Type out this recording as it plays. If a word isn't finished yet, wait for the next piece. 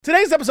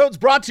Today's episode is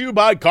brought to you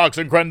by Cox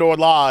and Crendor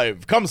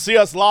Live. Come see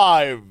us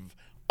live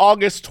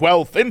August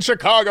 12th in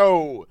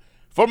Chicago.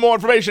 For more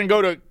information,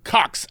 go to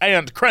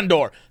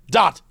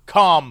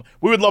coxandcrendor.com.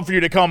 We would love for you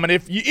to come, and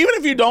even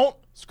if you don't,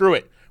 screw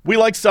it. We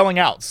like selling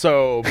out,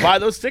 so buy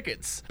those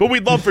tickets. But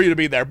we'd love for you to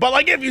be there.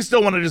 But if you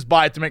still want to just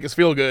buy it to make us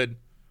feel good,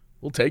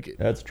 we'll take it.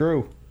 That's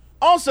true.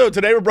 Also,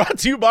 today we're brought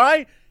to you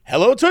by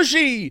Hello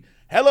Tushy.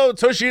 Hello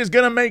Tushy is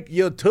going to make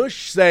your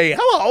tush say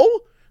hello.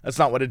 That's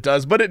not what it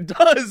does, but it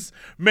does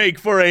make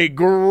for a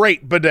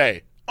great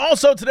bidet.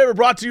 Also, today we're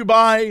brought to you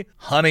by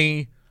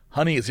Honey.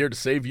 Honey is here to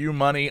save you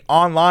money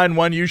online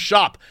when you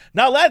shop.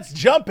 Now let's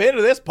jump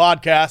into this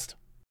podcast.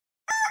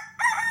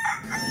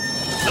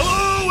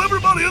 Hello,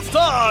 everybody. It's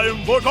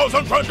time for Cox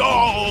and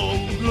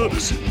Crendor.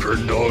 Cox and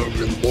Crendor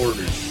in the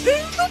morning.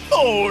 In the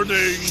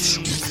morning.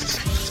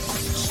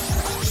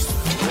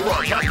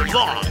 Broadcasting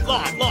live.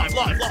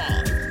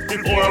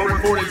 In 4-hour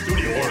recording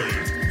studio.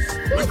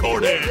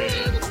 Recording.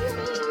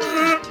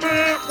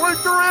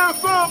 Wake your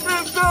ass up.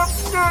 It's up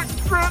next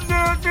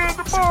Crendor in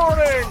the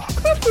morning.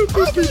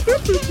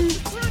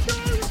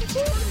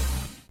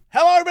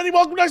 Hello, everybody.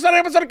 Welcome to another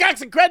episode of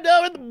Cox and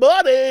Crendor in the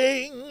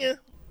morning.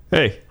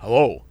 Hey.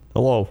 Hello.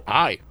 Hello.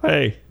 Hi.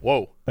 Hey.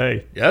 Whoa.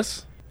 Hey.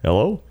 Yes.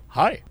 Hello.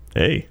 Hi.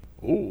 Hey.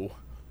 Ooh.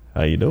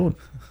 How you doing?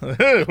 Ooh,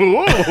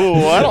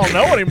 I don't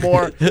know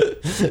anymore.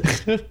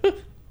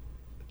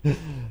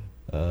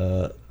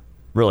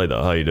 Really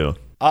though, how you doing?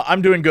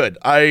 I'm doing good.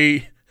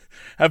 I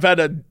have had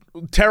a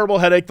terrible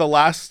headache the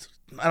last,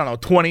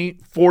 20,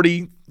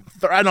 40,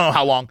 I don't know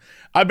how long.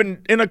 I've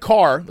been in a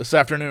car this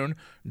afternoon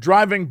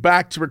driving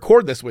back to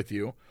record this with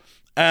you.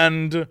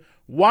 And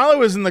while I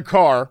was in the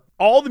car,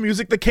 all the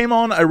music that came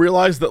on, I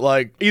realized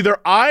that either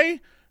I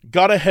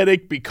got a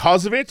headache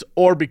because of it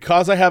or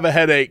because I have a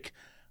headache,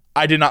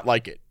 I did not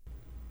like it.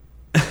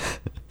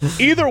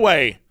 Either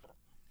way,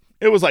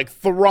 it was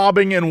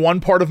throbbing in one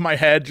part of my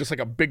head, just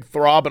a big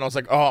throb. And I was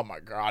like, oh my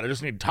God, I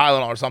just need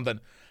Tylenol or something.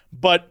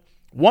 But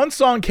one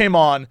song came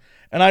on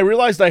and I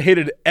realized I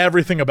hated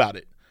everything about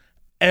it.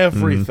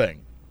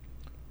 Everything.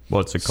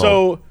 What's it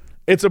called? So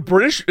it's a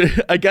British,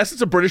 I guess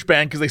it's a British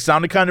band because they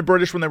sounded kind of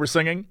British when they were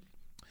singing.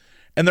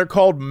 And they're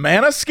called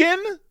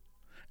Manaskin,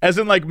 as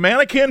in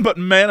mannequin, but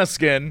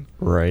Manaskin.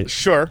 Right.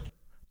 Sure.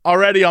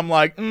 Already I'm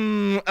I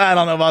don't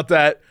know about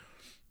that.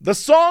 The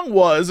song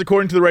was,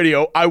 according to the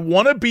radio, I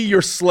Want to Be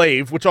Your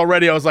Slave, which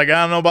already I was I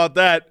don't know about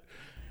that.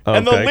 Okay.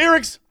 And the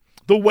lyrics,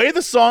 the way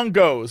the song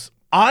goes,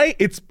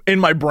 it's in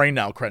my brain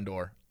now,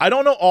 Crendor. I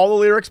don't know all the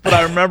lyrics, but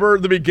I remember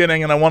the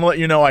beginning, and I want to let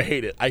you know I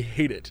hate it. I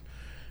hate it.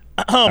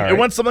 Right. It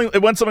went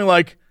something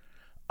like,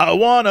 I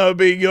want to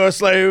be your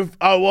slave.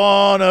 I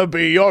want to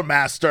be your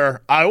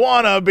master. I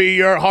want to be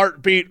your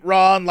heartbeat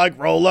run like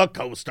roller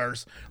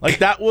coasters.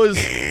 That was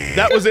it.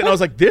 And I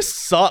was like, this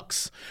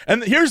sucks.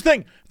 And here's the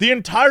thing. The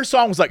entire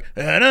song was and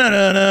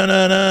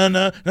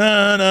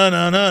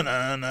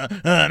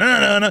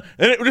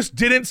it just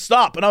didn't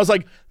stop. And I was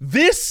like,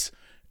 this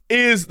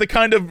is the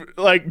kind of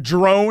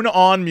drone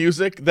on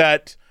music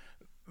that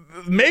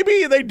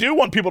maybe they do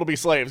want people to be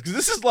slaves, because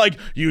this is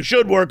you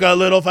should work a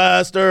little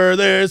faster.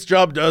 This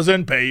job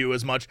doesn't pay you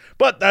as much,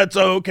 but that's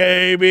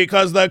okay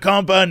because the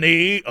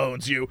company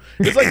owns you.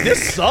 It's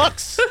this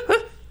sucks.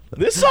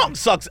 This song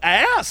sucks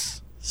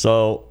ass.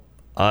 So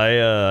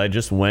I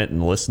just went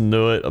and listened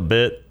to it a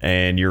bit,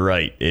 and you're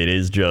right. It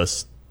is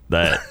just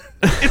that.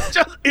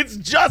 It's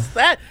just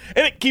that,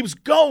 and it keeps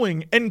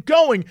going and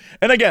going.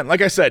 And again,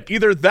 like I said,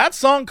 either that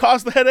song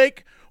caused the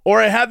headache,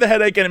 or I had the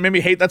headache and it made me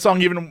hate that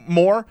song even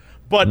more.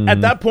 But at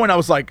that point, I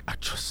was like,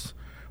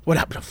 what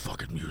happened to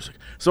fucking music?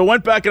 So I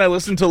went back and I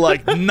listened to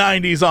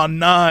 90s on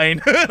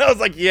 9. And I was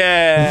like,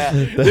 yeah,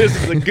 this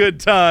is a good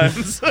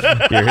times.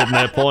 You're hitting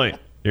that point.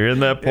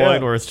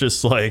 Where it's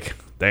just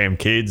damn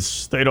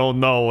kids, they don't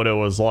know what it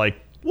was like.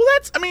 Well,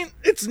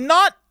 it's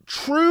not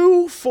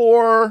true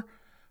for...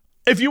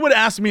 If you would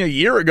ask me a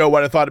year ago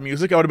what I thought of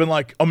music, I would have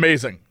been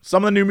amazing.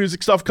 Some of the new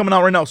music stuff coming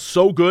out right now is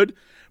so good.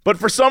 But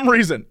for some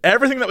reason,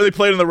 everything that they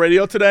played on the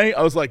radio today,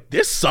 I was like,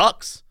 this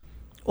sucks.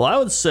 Well, I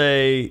would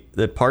say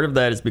that part of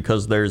that is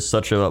because there's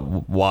such a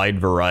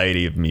wide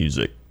variety of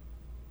music.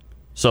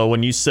 So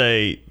when you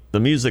say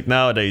the music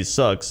nowadays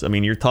sucks,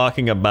 you're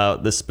talking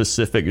about the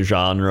specific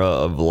genre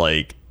of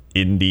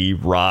indie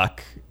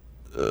rock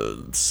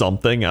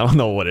something. I don't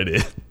know what it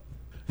is.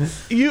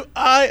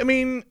 I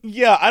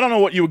don't know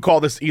what you would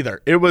call this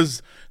either.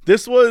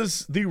 This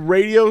was the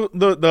radio,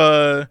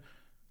 the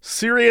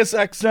Sirius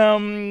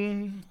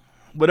XM,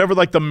 whatever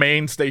the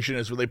main station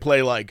is, where they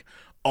play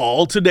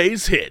all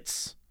today's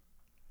hits.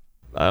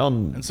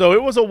 And so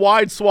it was a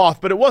wide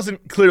swath, but it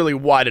wasn't clearly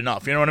wide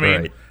enough. You know what I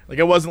mean? Right.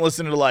 I wasn't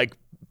listening to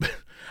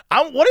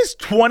what is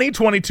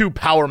 2022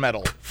 power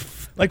metal?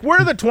 Where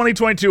are the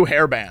 2022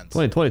 hair bands?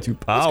 2022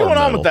 power metal. What's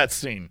going on with that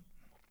scene?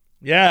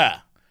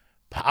 Yeah,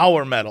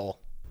 power metal.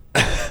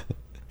 Does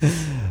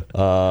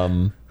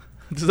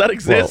that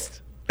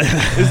exist?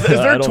 Is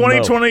there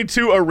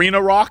 2022 know.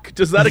 Arena rock?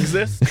 Does that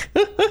exist?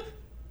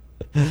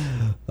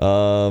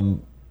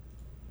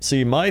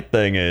 See, my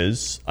thing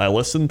is, I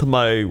listen to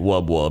my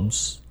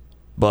wub-wubs,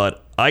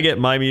 but I get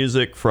my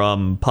music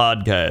from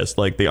podcasts,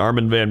 like the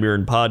Armin van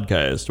Buuren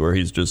podcast, where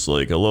he's just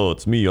like, hello,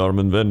 it's me,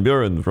 Armin van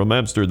Buuren from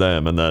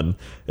Amsterdam. And then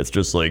it's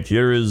just like,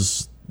 here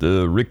is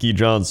the Ricky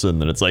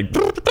Johnson. And it's like,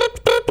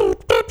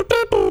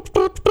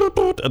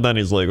 and then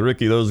he's like,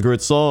 Ricky, that was a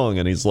great song.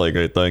 And he's like,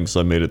 hey, thanks,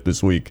 I made it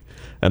this week.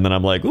 And then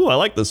I'm like, ooh, I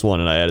like this one.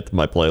 And I add it to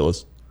my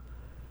playlist.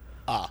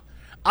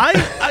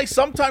 I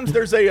sometimes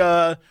there's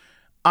a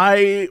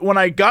when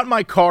I got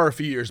my car a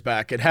few years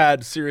back, it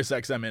had Sirius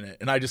XM in it,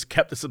 and I just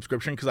kept the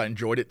subscription because I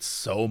enjoyed it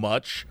so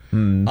much.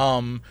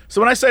 So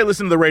when I say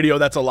listen to the radio,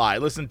 that's a lie. I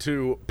listen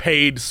to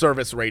paid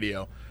service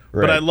radio,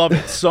 but I love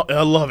it so.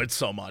 I love it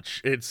so much.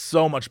 It's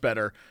so much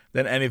better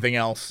than anything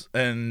else,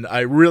 and I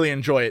really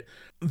enjoy it.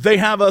 They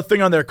have a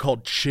thing on there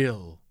called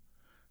Chill.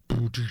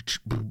 It's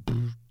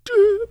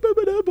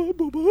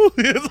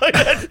like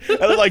that.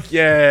 And I'm like,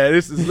 yeah,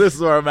 this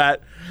is where I'm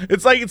at.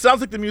 It's like, it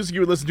sounds like the music you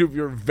would listen to if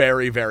you're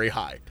very, very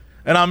high,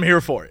 and I'm here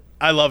for it.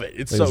 I love it.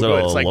 It's so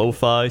good. It's like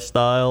lo-fi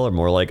style or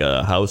more like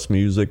a house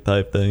music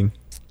type thing.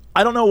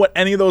 I don't know what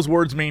any of those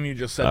words mean you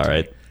just said. All to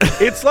right. me.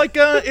 It's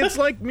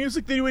like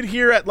music that you would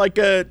hear at like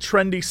a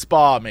trendy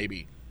spa,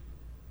 maybe.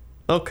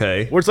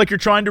 Okay. Where it's like you're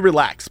trying to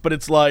relax, but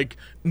it's like,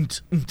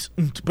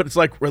 but it's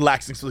like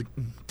relaxing. So like,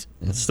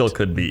 it still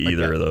could be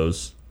either of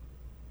those,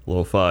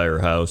 lo-fi or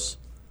house.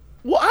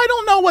 Well, I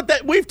don't know what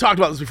that. We've talked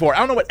about this before. I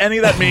don't know what any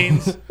of that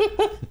means.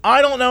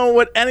 I don't know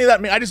what any of that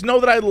means. I just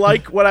know that I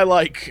like what I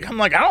like. I'm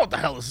like, I don't know what the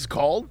hell this is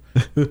called.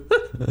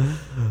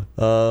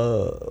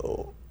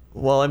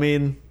 Well, I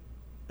mean,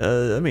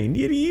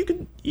 you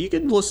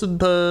can listen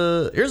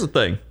to. Here's the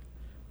thing.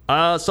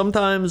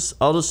 Sometimes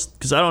I'll just,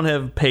 because I don't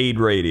have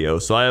paid radio,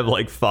 so I have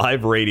like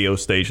 5 radio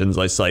stations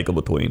I cycle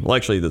between. Well,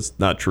 actually, that's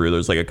not true.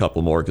 There's like a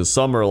couple more, because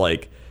some are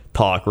like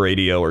talk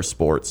radio or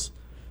sports.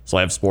 So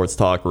I have sports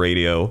talk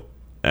radio,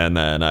 and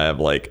then I have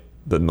like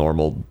the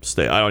normal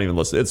I don't even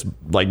listen. It's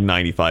like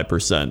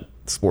 95%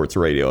 sports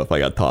radio if I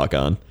got talk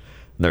on. And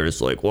they're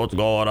just like, what's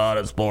going on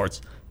in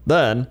sports?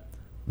 Then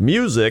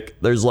music,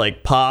 there's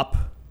like Pop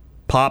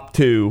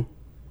 2,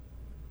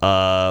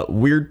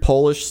 weird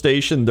Polish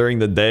station during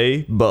the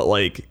day, but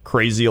like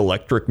crazy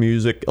electric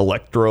music,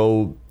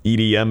 electro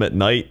EDM at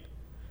night.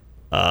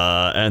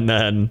 And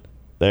then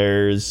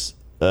there's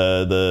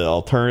the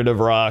alternative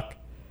rock,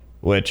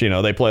 which, you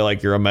know, they play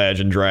like your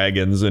Imagine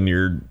Dragons and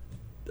your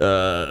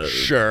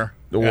sure,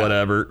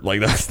 whatever,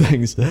 like those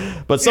things.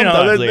 But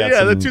sometimes they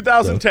got the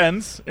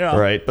 2010s,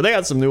 right. But they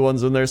got some new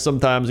ones in there.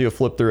 Sometimes you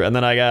flip through, and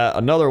then I got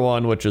another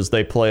one, which is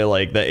they play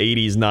like the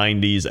 80s,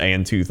 90s,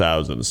 and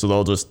 2000s. So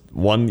they'll just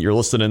you're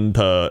listening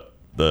to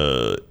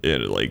the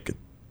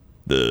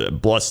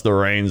Bless the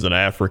Rains in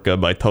Africa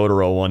by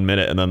Totoro 1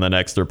 minute, and then the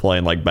next they're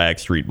playing like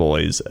Backstreet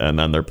Boys, and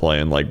then they're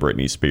playing like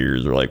Britney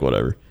Spears or like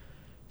whatever.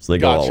 So they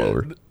go all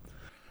over.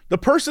 The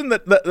person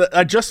that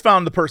I just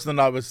found, the person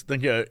that I was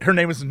thinking of, her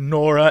name is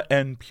Nora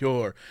En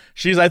Pure.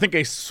 She's, I think,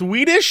 a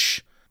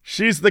Swedish.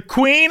 She's the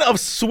queen of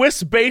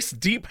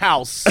Swiss-based deep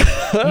house.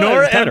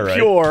 Nora En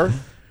Pure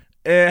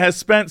has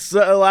spent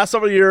the last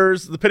several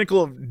years the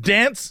pinnacle of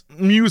dance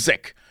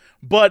music.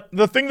 But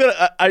the thing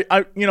that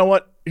I you know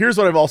what? Here's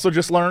what I've also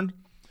just learned.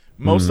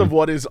 Most of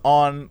what is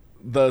on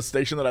the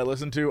station that I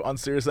listen to on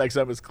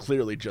SiriusXM is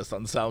clearly just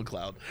on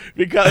SoundCloud,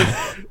 because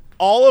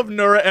all of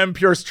Nora En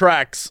Pure's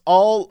tracks,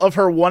 all of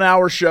her 1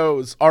 hour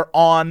shows are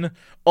on,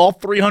 all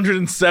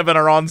 307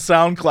 are on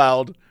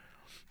SoundCloud.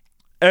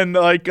 And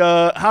like,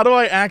 how do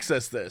I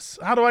access this?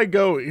 How do I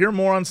go hear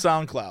more on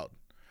SoundCloud?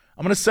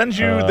 I'm going to send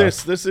you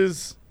this. This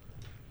is.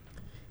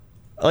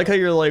 I like how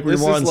you're like, we're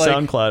more on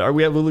SoundCloud.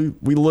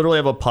 We literally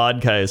have a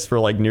podcast for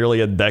like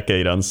nearly a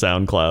decade on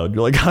SoundCloud.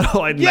 You're like, how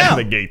do I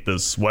navigate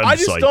this website? I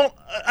just don't,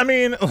 I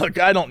mean, look,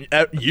 I don't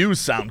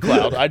use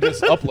SoundCloud. I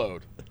just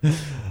upload.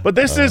 But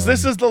this is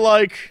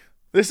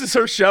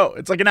her show.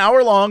 It's like an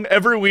hour long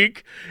every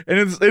week, and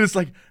it's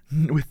like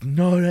with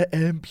Nora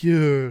En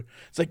Pure.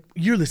 It's like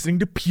you're listening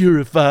to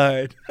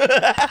Purified. But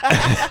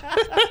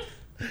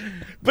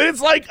it's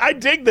like, I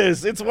dig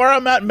this. It's where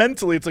I'm at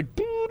mentally. It's like,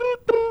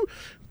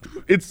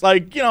 it's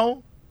like, you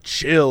know,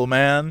 chill,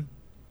 man.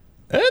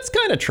 It's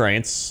kind of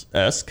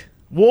trance-esque.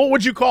 What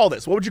would you call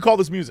this? What would you call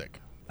this music?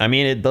 I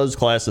mean, it does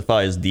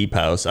classify as deep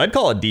house. I'd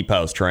call it deep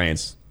house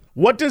trance.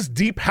 What does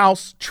deep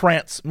house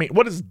trance mean?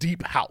 What is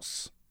deep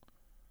house?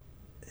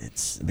 I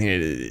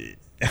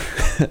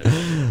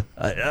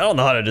don't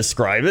know how to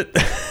describe it.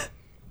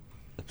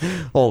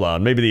 Hold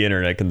on, maybe the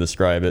internet can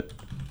describe it.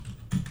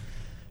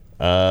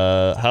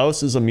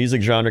 House is a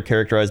music genre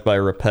characterized by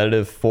a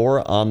repetitive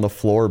 4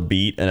 on-the-floor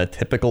beat and a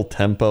typical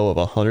tempo of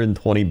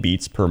 120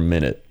 beats per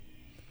minute.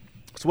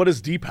 So what is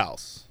deep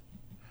house?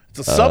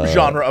 It's a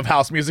subgenre of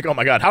house music. Oh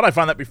my God, how did I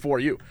find that before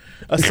you?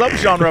 A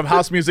subgenre of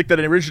house music that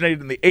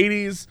originated in the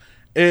 80s,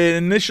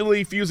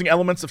 initially fusing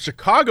elements of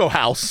Chicago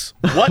house,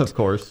 of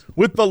course,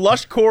 with the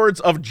lush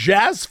chords of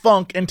jazz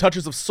funk and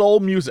touches of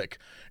soul music.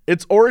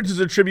 Its origins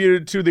are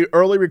attributed to the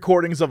early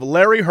recordings of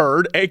Larry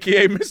Heard,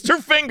 a.k.a. Mr.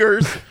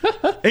 Fingers,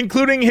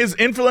 including his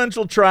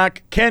influential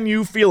track, Can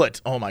You Feel It?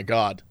 Oh my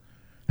God.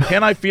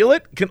 Can I Feel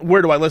It?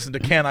 Where do I listen to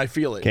Can I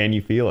Feel It? Can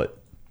You Feel It?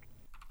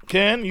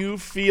 Can you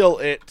feel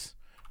it,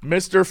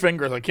 Mr.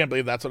 Fingers? I can't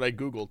believe that's what I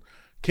Googled.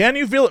 Can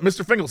you feel it,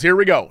 Mr. Fingers? Here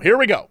we go.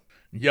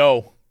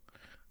 Yo,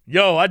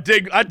 I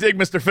dig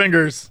Mr.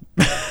 Fingers.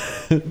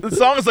 The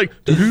song is like,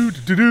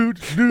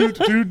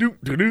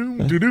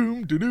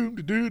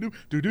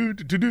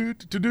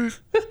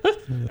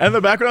 and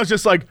the background is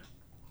just like,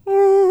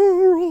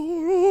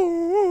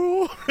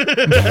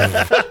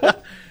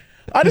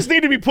 I just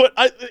need to be put.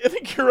 I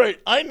think you're right.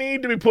 I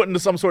need to be put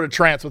into some sort of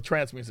trance with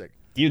trance music.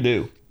 You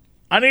do.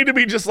 I need to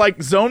be just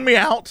like zone me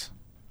out,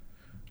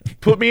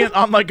 put me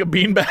on like a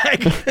beanbag,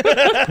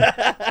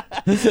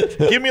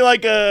 give me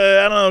like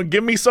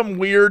give me some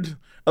weird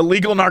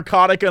illegal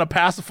narcotic and a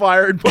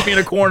pacifier and put me in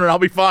a corner and I'll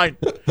be fine.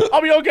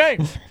 I'll be okay.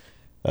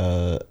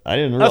 I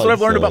didn't realize. That's what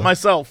I've learned about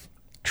myself.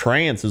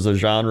 Trance is a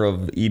genre of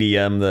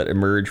EDM that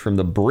emerged from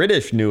the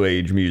British New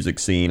Age music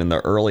scene in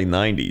the early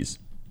 90s.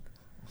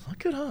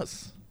 Look at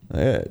us.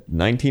 Yeah,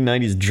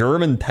 1990s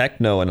German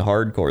techno and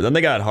hardcore. Then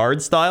they got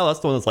hardstyle. That's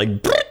the one that's like.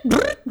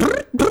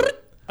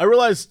 I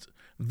realized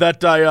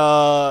that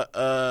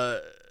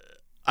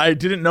I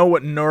didn't know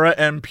what Nora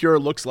M. Pure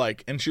looks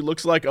like, and she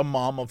looks like a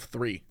mom of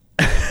 3.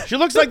 She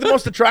looks like the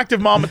most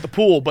attractive mom at the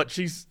pool, but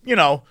she's,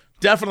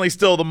 definitely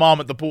still the mom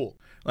at the pool.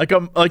 Like a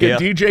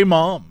DJ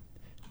mom.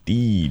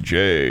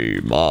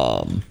 DJ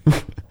mom.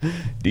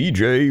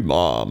 DJ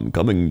mom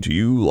coming to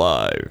you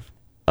live.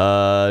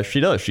 She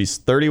does. She's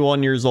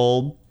 31 years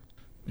old.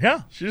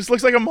 Yeah, she just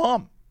looks like a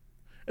mom.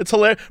 It's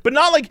hilarious. But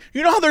not like,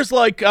 how there's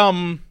like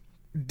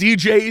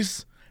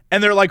DJs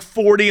and they're like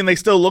 40 and they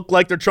still look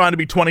like they're trying to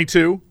be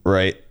 22?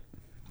 Right.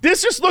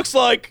 This just looks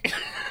like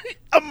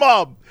a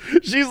mom.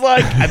 She's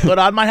like, I put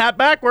on my hat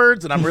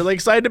backwards and I'm really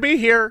excited to be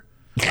here.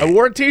 I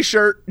wore a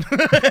t-shirt.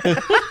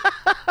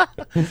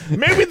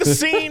 Maybe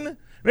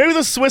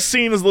the Swiss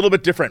scene is a little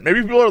bit different.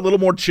 Maybe people are a little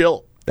more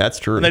chill. That's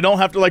true. And they don't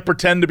have to like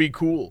pretend to be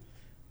cool.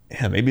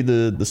 Yeah, maybe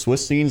the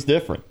Swiss scene's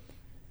different.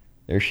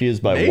 There she is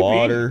by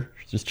water.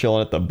 She's just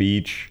chilling at the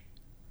beach.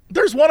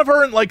 There's one of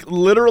her in like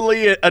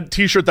literally a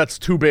t-shirt that's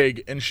too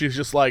big and she's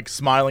just like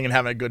smiling and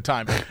having a good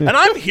time. And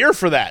I'm here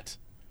for that.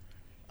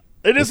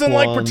 It isn't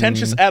like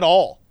pretentious at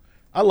all.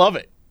 I love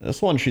it.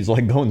 This one, she's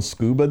like going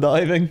scuba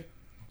diving.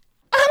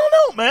 I don't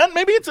know, man.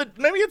 Maybe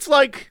it's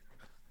like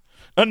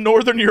a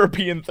Northern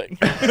European thing.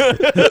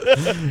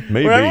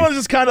 Maybe. Where everyone's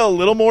just kind of a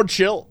little more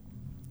chill.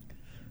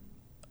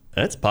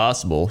 That's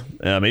possible.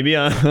 Maybe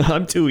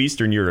I'm too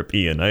Eastern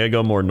European. I gotta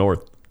go more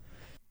north.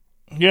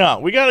 Yeah,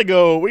 we gotta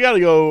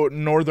go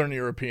Northern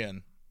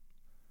European.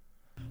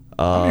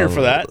 I'm here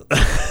for that.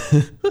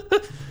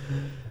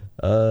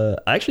 I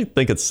actually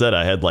think it said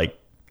I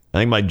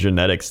think my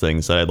genetics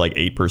thing said I had like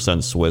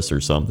 8% Swiss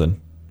or something.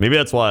 Maybe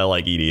that's why I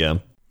like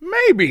EDM.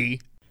 Maybe.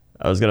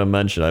 I was gonna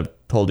mention, I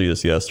told you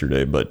this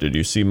yesterday, but did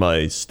you see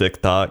my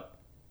stick talk?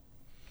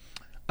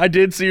 I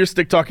did see your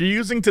stick talk. Are you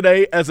using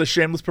today as a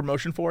shameless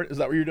promotion for it? Is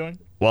that what you're doing?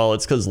 Well,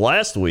 it's because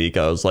last week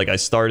I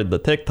started the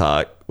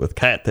TikTok with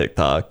cat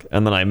TikTok,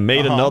 and then I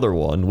made another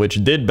one,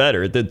 which did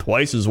better. It did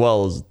twice as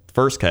well as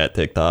first cat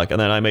TikTok,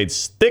 and then I made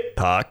stick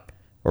talk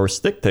or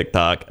stick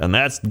TikTok, and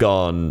that's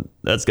got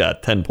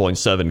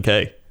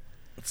 10.7K.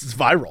 It's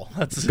viral.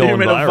 That's going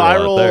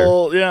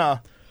viral. Yeah.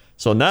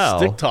 So now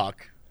stick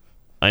talk.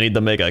 I need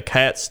to make a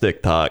cat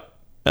stick talk,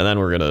 and then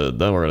we're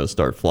gonna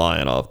start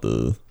flying off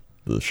the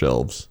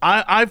shelves.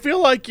 I feel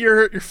like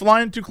you're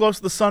flying too close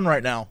to the sun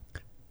right now.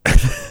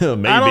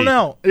 Maybe. I don't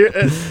know.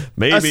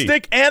 Maybe a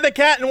stick and a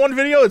cat in one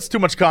video. It's too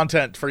much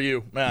content for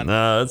you, man.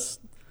 Nah,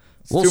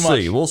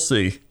 we'll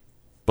see.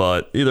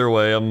 But either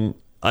way,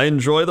 I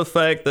enjoy the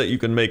fact that you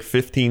can make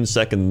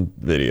 15-second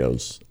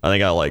videos. I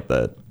think I like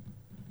that.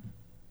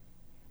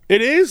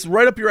 It is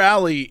right up your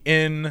alley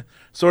in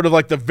sort of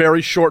like the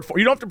very short form.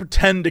 You don't have to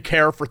pretend to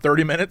care for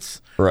 30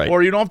 minutes. Right.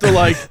 Or you don't have to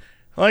like,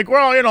 I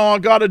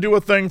got to do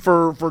a thing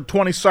for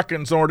 20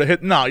 seconds in order to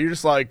hit. No, you're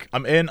just like,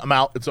 I'm in, I'm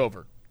out, it's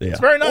over. Yeah.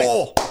 It's very nice.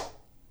 Oh,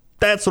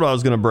 that's what I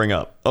was going to bring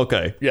up.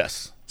 Okay.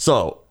 Yes.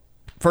 So,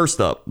 first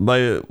up,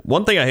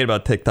 one thing I hate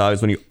about TikTok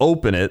is when you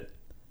open it,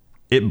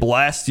 it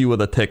blasts you with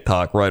a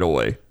TikTok right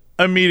away.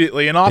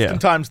 Immediately. And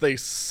oftentimes they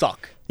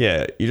suck.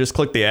 Yeah. You just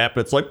click the app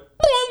and it's like,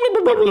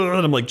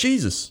 and I'm like,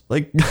 Jesus,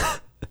 like,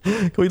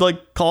 can we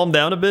like calm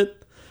down a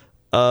bit?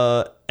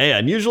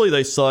 And usually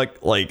they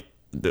suck. Like,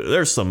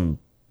 there's some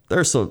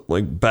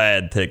like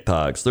bad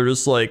TikToks. They're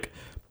just like,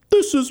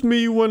 this is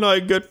me when I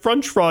get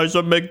French fries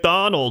at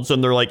McDonald's,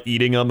 and they're like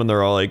eating them, and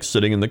they're all like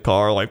sitting in the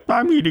car, like,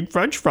 I'm eating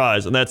French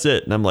fries, and that's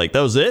it. And I'm like,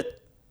 that was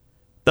it?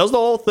 That was the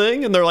whole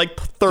thing? And they're like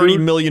 30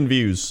 million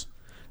views.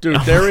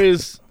 Dude, there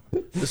is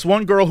this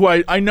one girl who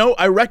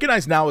I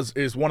recognize now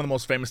is one of the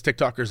most famous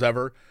TikTokers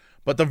ever.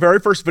 But the very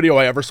first video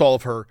I ever saw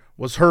of her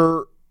was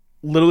her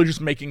literally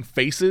just making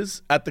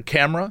faces at the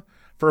camera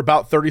for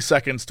about 30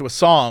 seconds to a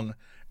song.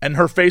 And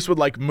her face would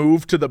like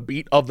move to the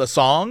beat of the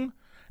song.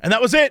 And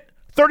that was it.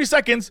 30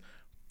 seconds,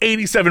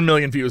 87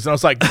 million views. And I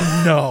was like,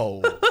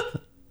 no.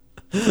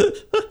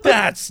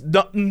 That's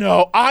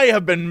no. I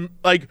have been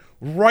like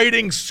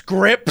writing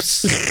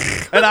scripts,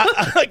 and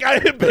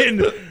I have been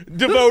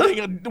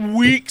devoting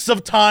weeks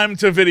of time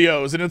to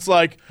videos, and it's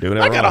like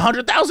I got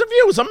 100,000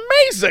 views.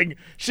 Amazing.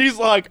 She's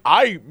like,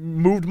 I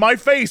moved my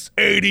face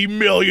 80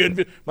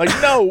 million. Like,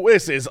 no,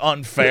 this is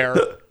unfair.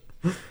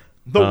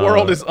 The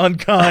world is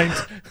unkind.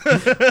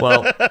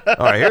 Well, all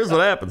right, here's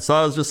what happened. So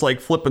I was just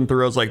like flipping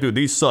through. I was like, dude,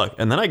 these suck.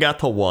 And then I got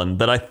to one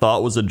that I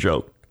thought was a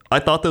joke. I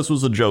thought this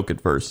was a joke at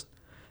first.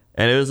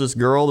 And it was this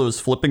girl that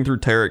was flipping through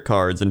tarot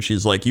cards, and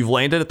she's like, you've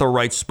landed at the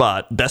right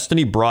spot.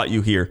 Destiny brought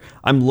you here.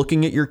 I'm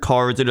looking at your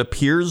cards. It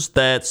appears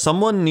that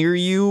someone near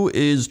you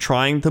is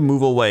trying to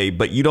move away,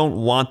 but you don't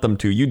want them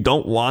to. You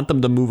don't want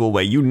them to move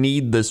away. You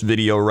need this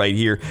video right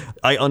here.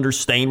 I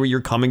understand where you're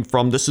coming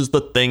from. This is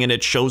the thing, and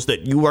it shows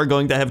that you are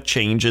going to have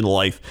change in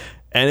life.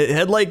 And it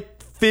had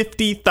like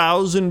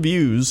 50,000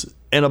 views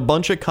and a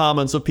bunch of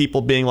comments of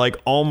people being like,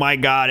 oh my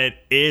God, it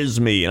is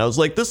me. And I was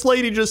like, this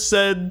lady just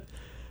said,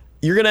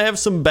 you're going to have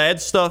some bad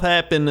stuff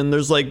happen, and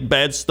there's like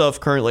bad stuff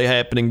currently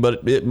happening,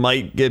 but it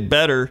might get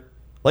better.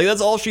 Like,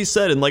 that's all she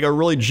said in like a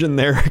really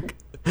generic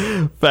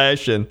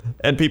fashion.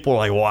 And people are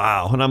like,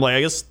 wow. And I'm like,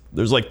 I guess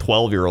there's like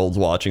 12-year-olds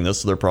watching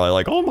this, so they're probably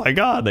like, oh my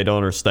God, they don't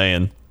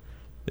understand.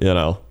 You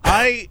know?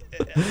 I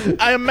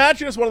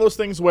imagine it's one of those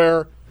things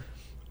where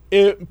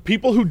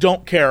people who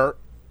don't care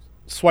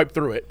swipe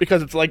through it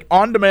because it's like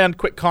on-demand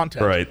quick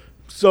content. Right.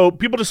 So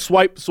people just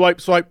swipe.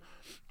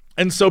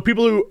 And so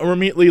people who are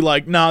immediately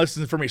like, nah, this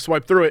isn't for me,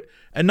 swipe through it.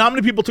 And not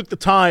many people took the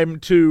time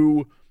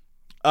to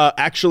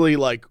actually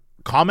like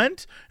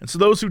comment. And so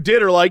those who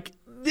did are like,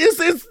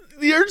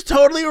 you're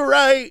totally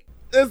right.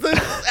 This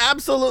is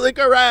absolutely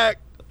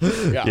correct.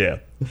 Yeah.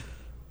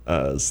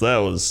 So I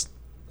was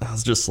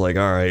just like,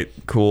 all right,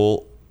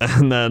 cool.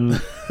 And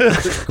then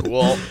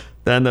cool.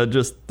 Then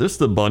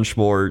just a bunch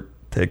more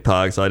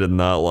TikToks I did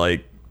not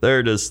like.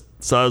 They're just,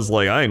 so I was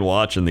like, I ain't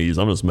watching these.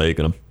 I'm just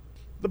making them.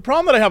 The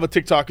problem that I have with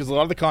TikTok is a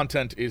lot of the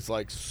content is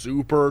like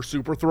super,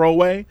 super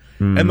throwaway.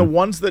 And the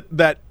ones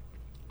that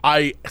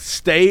I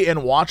stay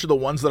and watch are the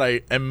ones that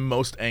I am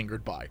most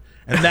angered by.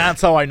 And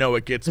that's how I know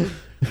it gets me.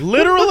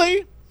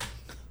 Literally,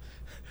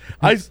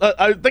 I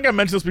think I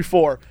mentioned this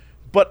before,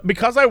 but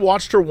because I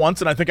watched her once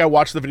and I think I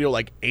watched the video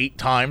like 8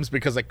 times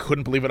because I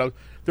couldn't believe it.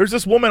 There's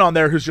this woman on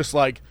there who's just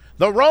like,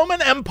 the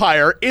Roman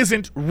Empire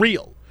isn't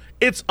real.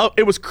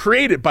 It was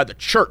created by the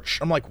church.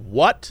 I'm like,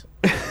 what?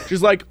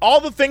 She's like, all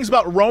the things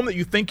about Rome that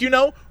you think you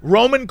know,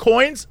 Roman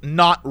coins,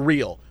 not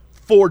real.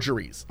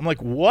 Forgeries. I'm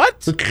like,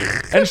 what?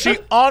 And she,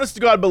 honest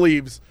to God,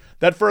 believes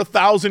that for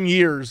 1,000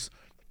 years,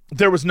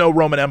 there was no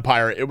Roman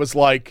Empire. It was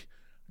like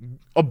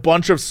a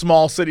bunch of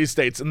small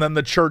city-states, and then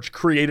the church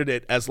created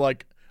it as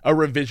like a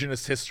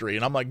revisionist history.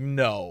 And I'm like,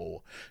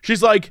 no.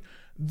 She's like,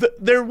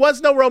 there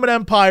was no Roman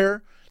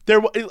Empire.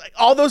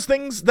 All those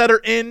things that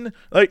are in,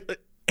 like,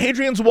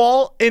 Hadrian's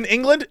Wall in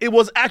England, it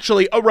was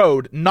actually a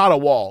road, not a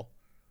wall.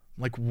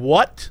 I'm like,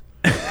 what?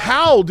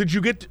 How did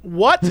you get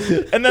what?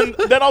 And then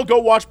I'll go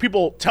watch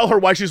people tell her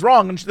why she's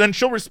wrong, and then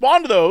she'll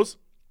respond to those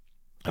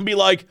and be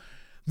like,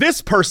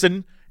 this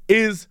person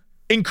is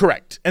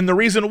incorrect, and the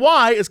reason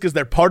why is because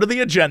they're part of the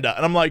agenda.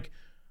 And I'm like,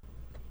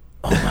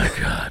 oh my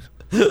God.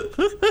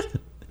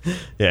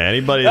 Yeah,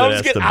 anybody that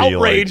has to be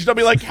outraged. I'll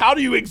be like, how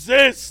do you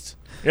exist?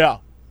 Yeah.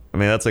 I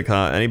mean, that's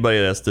anybody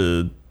that has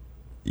to,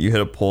 you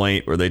hit a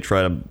point where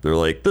they're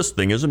like, this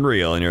thing isn't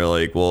real. And you're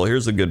like, well,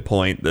 here's a good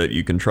point that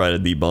you can try to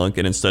debunk.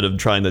 And instead of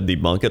trying to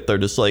debunk it, they're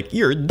just like,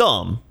 you're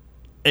dumb.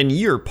 And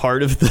you're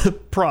part of the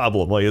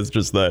problem. Like, it's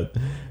just that.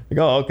 Like,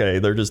 oh, okay,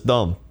 they're just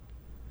dumb.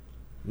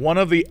 One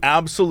of the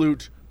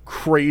absolute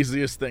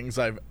craziest things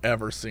I've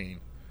ever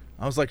seen.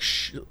 I was like,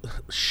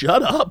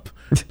 shut up.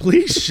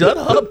 Please shut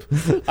up.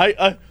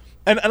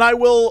 I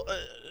will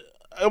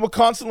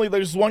constantly,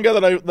 there's one guy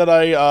that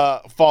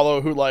I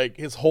follow who, like,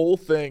 his whole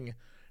thing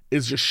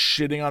is just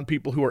shitting on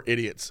people who are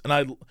idiots.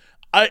 And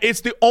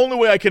it's the only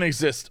way I can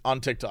exist on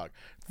TikTok.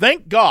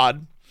 Thank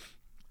God,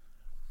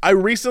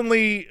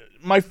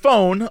 my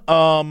phone,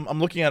 I'm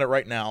looking at it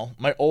right now,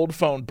 my old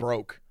phone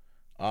broke.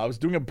 I was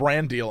doing a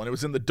brand deal, and it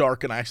was in the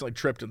dark, and I accidentally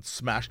tripped and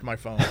smashed my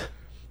phone.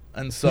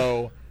 And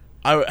so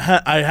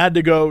I had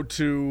to go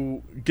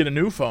to get a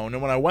new phone,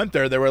 and when I went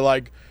there, they were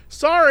like,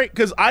 sorry,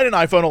 because I had an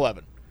iPhone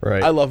 11.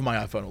 Right. I love my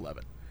iPhone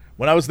 11.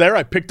 When I was there,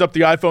 I picked up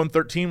the iPhone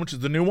 13, which is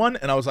the new one,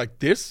 and I was like,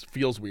 this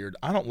feels weird.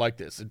 I don't like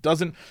this.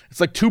 It's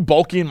like too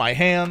bulky in my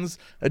hands.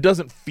 It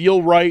doesn't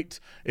feel right.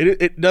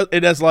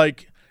 It has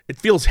like, it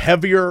feels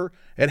heavier.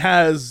 It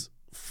has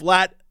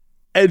flat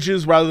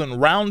edges rather than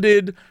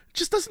rounded. It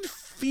just doesn't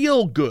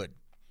feel good.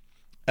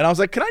 And I was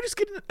like, can I just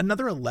get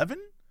another 11?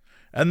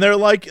 And they're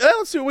like,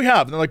 let's see what we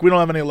have. And they're like, we don't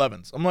have any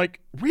 11s. I'm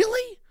like,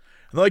 really?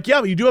 And they're like, yeah,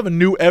 but you do have a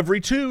new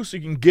every 2, so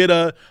you can get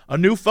a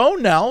new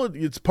phone now.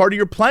 It's part of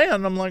your plan.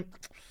 And I'm like,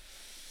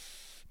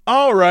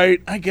 all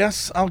right, I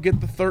guess I'll get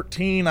the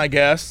 13, I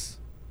guess.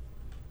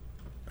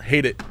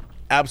 Hate it.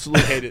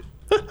 Absolutely hate it.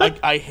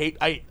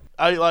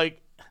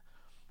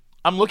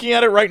 I'm looking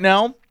at it right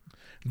now.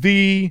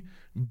 The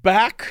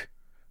back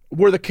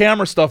where the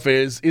camera stuff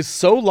is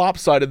so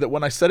lopsided that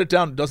when I set it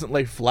down, it doesn't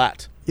lay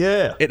flat.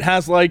 Yeah. It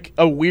has like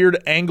a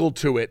weird angle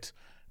to it.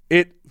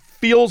 It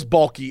feels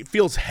bulky. It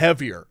feels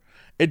heavier.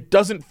 It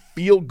doesn't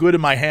feel good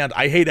in my hand.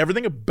 I hate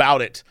everything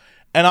about it.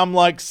 And I'm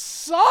like,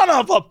 son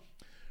of a...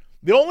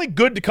 The only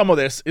good to come of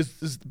this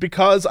is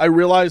because I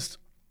realized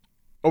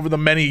over the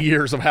many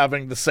years of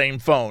having the same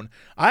phone.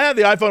 I had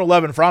the iPhone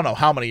 11 for I don't know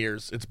how many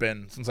years it's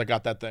been since I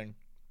got that thing.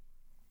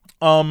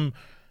 I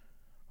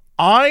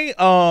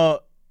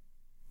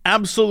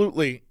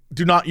absolutely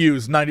do not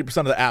use 90%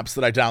 of the apps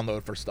that I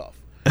download for stuff.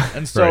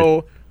 And so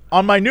Right.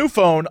 on my new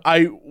phone,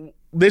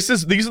 these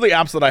are the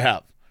apps that I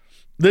have.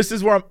 This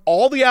is where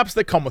all the apps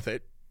that come with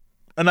it,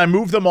 and I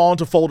move them all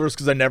into folders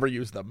because I never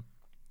use them.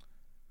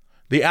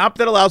 The app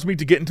that allows me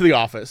to get into the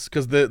office,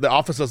 because the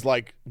office has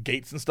like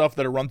gates and stuff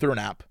that are run through an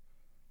app.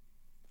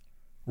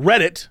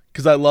 Reddit,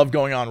 because I love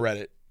going on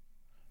Reddit.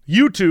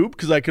 YouTube,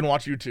 because I can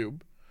watch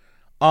YouTube.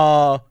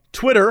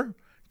 Twitter,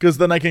 because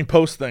then I can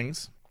post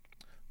things.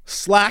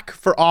 Slack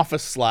for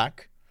office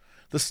Slack.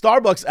 The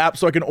Starbucks app,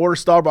 so I can order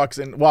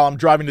Starbucks while I'm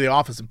driving to the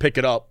office and pick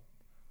it up.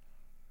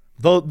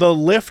 The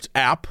Lyft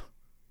app.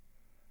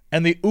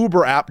 And the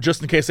Uber app,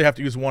 just in case I have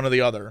to use one or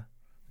the other.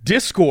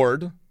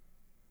 Discord.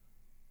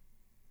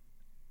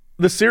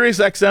 The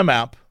SiriusXM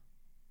app.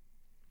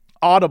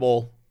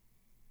 Audible.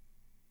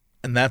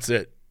 And that's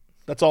it.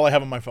 That's all I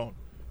have on my phone.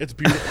 It's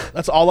beautiful.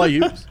 That's all I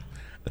use.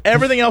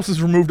 Everything else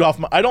is removed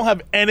off I don't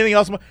have anything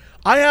else.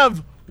 I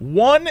have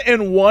 1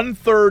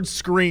 1/3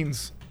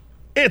 screens.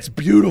 It's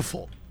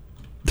beautiful.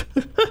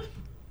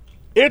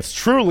 It's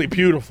truly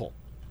beautiful.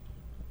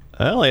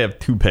 I only have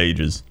 2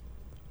 pages.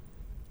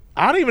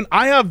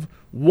 I have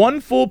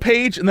 1 full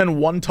page and then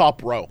 1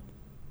 top row.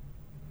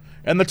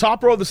 And the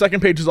top row of the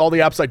second page is all the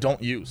apps I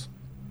don't use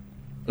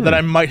that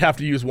I might have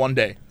to use one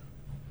day.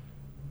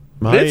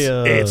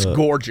 It's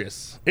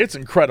gorgeous. It's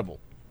incredible.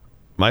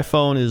 My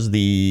phone is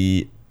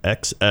the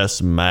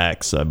XS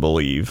Max, I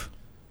believe.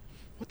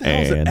 What the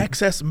hell is an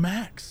XS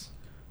Max?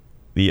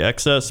 The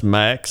XS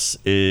Max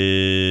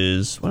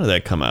is... When did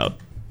that come out?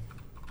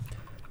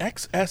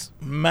 XS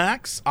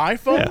Max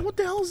iPhone? Yeah. What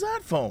the hell is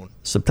that phone?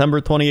 September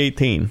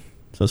 2018.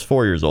 So it's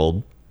 4 years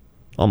old.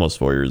 Almost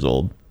 4 years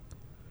old.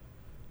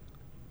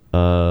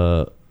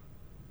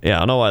 Yeah, I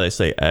don't know why they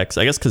say X.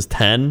 I guess because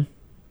 10.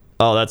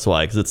 Oh, that's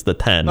why, because it's the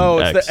 10X. Oh,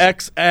 it's the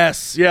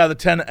XS. Yeah, the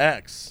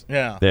 10X.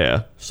 Yeah.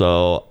 Yeah.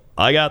 So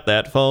I got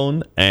that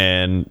phone,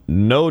 and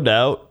no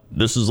doubt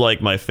this is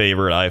like my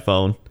favorite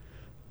iPhone.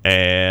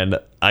 And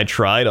I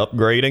tried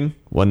upgrading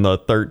when the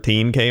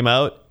 13 came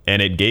out,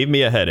 and it gave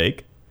me a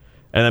headache.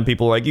 And then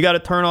people were like, you got to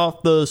turn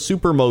off the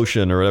super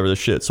motion or whatever the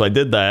shit. So I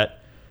did that.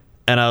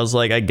 And I was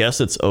like, I guess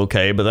it's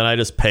okay. But then I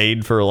just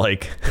paid for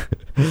like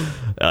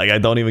I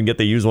don't even get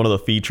to use one of the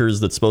features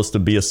that's supposed to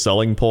be a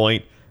selling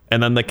point.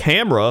 And then the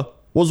camera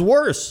was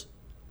worse.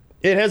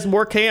 It has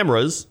more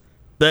cameras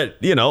that,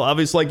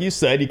 obviously, like you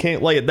said, you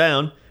can't lay it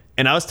down.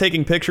 And I was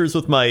taking pictures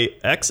with my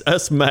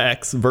XS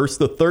Max versus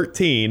the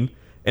 13.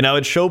 And I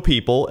would show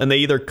people, and they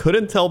either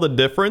couldn't tell the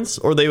difference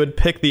or they would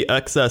pick the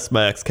XS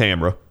Max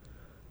camera.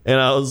 And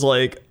I was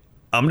like,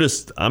 I'm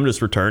just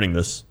returning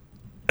this.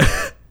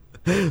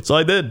 So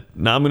I did.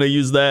 Now I'm going to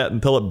use that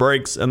until it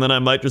breaks, and then I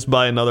might just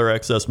buy another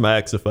XS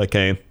Max if I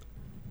can.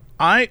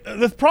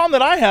 The problem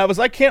that I have is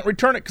I can't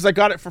return it because I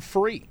got it for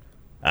free.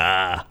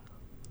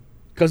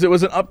 Because it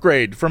was an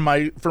upgrade from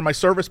my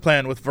service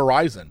plan with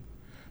Verizon.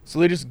 So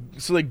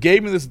they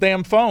gave me this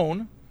damn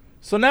phone.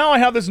 So now I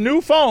have this new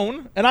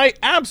phone, and I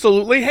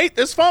absolutely hate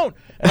this phone.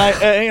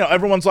 And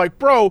everyone's like,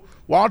 bro,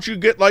 why don't you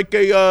get like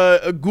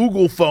a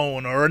Google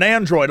phone or an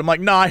Android? I'm like,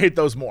 no, I hate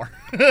those more.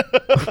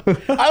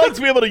 I like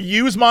to be able to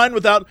use mine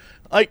without,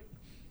 like,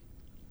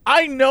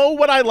 I know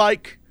what I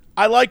like.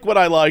 I like what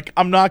I like.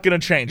 I'm not going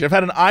to change. I've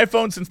had an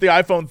iPhone since the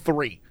iPhone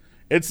 3.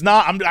 It's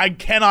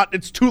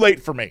too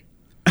late for me.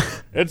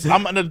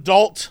 I'm an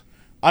adult.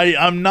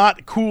 I'm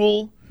not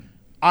cool.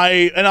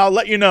 And I'll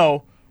let you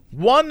know,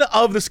 one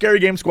of the Scary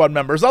Game Squad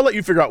members, I'll let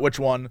you figure out which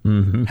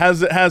one,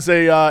 has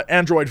a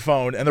Android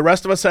phone, and the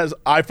rest of us has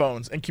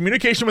iPhones, and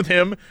communication with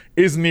him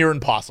is near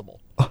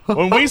impossible.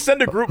 When we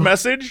send a group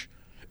message,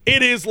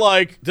 it is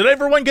like, did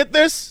everyone get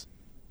this?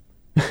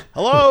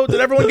 Hello? Did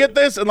everyone get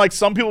this? And like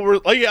some people were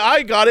like, yeah,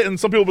 I got it, and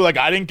some people were like,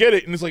 I didn't get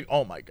it. And it's like,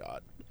 oh my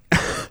God.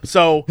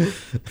 So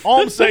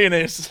all I'm saying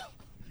is,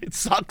 it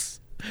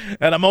sucks,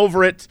 and I'm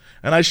over it,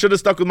 and I should have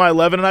stuck with my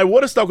 11, and I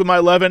would have stuck with my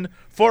 11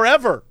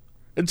 forever.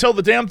 Until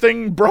the damn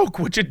thing broke,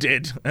 which it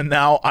did. And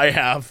now I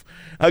have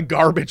a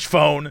garbage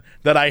phone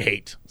that I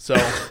hate. So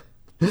that's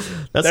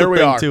the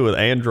thing, too, with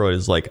Android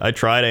is like, I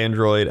tried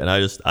Android and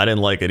I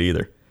didn't like it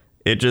either.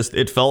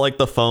 It felt like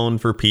the phone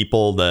for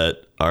people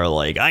that are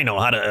like, I know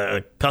how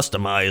to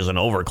customize and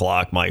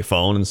overclock my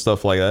phone and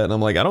stuff like that. And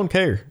I'm like, I don't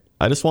care.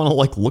 I just want to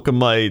like look at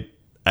my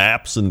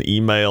apps and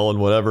email and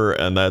whatever.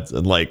 And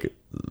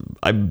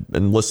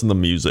listen to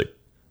music.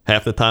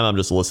 Half the time I'm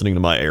just listening to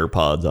my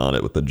AirPods on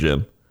it with the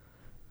gym.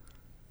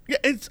 Yeah,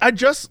 I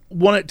just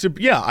want it to.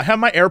 Yeah, I have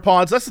my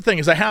AirPods. That's the thing,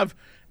 is I have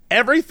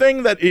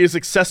everything that is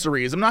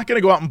accessories. I'm not going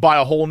to go out and buy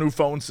a whole new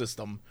phone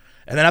system.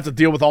 and then have to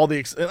deal with all the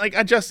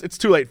it's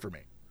too late for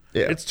me.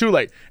 Yeah. It's too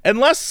late.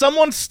 Unless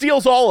someone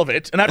steals all of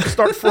it and I have to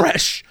start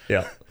fresh.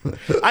 Yeah.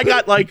 I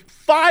got like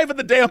 5 of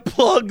the damn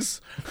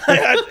plugs. I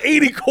had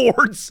 80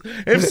 cords.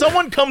 If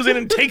someone comes in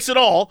and takes it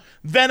all,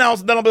 then I'll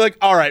be like,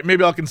 all right,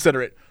 maybe I'll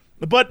consider it.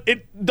 But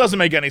it doesn't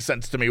make any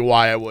sense to me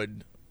why I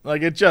would. I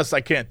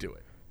can't do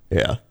it.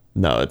 Yeah.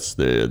 No,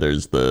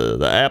 there's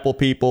the Apple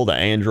people, the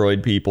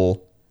Android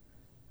people,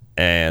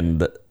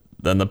 and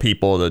then the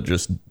people that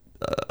just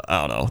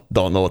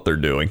don't know what they're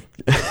doing.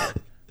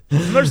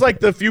 And there's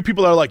like the few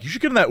people that are like, you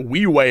should get in that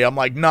WeWay. I'm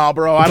like, nah,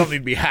 bro, I don't need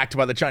to be hacked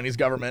by the Chinese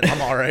government.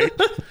 I'm all right.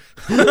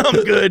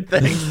 I'm good,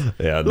 thanks.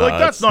 Yeah, like,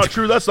 that's not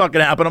true. That's not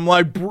going to happen. I'm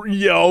like,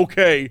 yeah,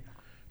 okay.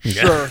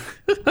 Sure.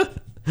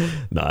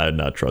 No, I did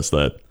not trust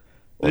that.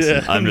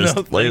 Listen, I'm just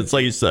it's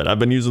like you said, I've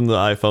been using the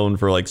iPhone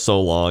for like so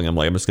long. I'm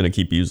just going to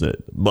keep using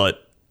it.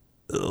 But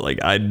like,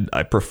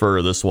 I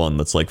prefer this one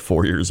that's like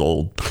 4 years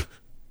old.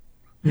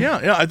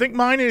 Yeah. I think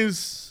mine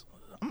is,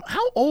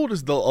 how old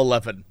is the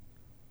 11?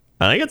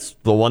 I think it's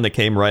the one that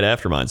came right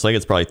after mine. So I think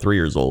it's probably 3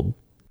 years old.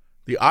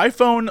 The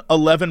iPhone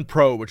 11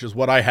 Pro, which is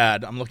what I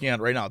had, I'm looking at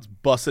it right now. It's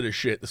busted as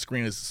shit. The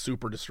screen is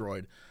super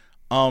destroyed.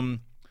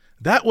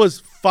 That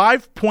was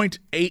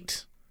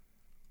 5.8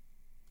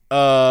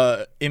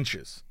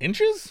 inches.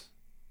 Inches?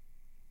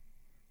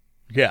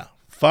 Yeah,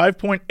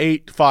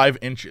 5.85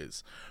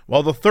 inches.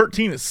 While the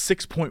 13 is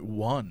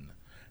 6.1.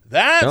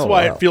 That's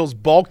why it feels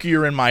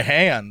bulkier in my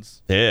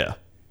hands. Yeah.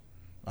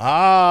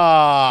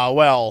 Ah,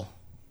 well,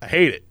 I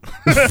hate it.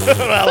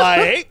 Well, I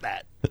hate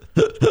that.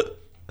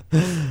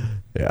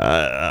 Yeah,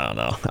 I don't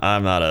know. I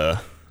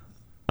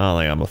don't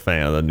think I'm a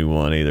fan of the new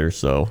one either,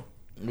 so.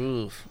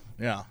 Oof.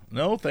 Yeah.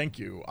 No, thank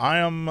you. I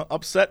am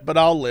upset, but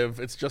I'll live.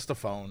 It's just a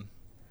phone.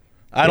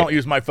 I don't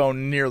use my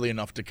phone nearly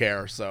enough to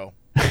care, so.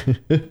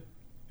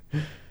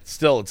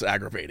 Still, it's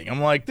aggravating.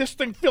 I'm like, this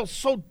thing feels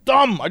so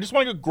dumb. I just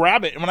want to go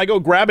grab it. And when I go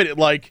grab it, it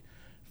like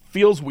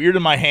feels weird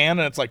in my hand,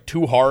 and it's like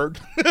too hard.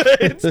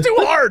 It's too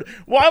hard.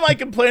 Why am I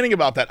complaining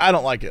about that? I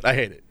don't like it. I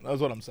hate it.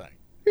 That's what I'm saying.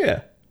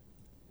 Yeah.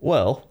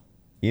 Well,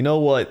 you know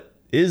what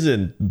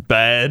isn't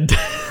bad?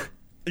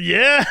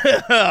 Yeah.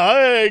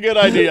 Hey, good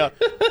idea.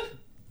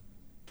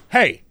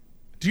 Hey,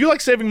 do you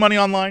like saving money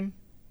online?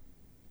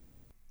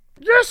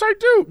 Yes, I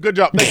do. Good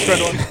job. Thanks,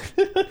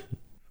 Trendon.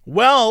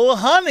 Well,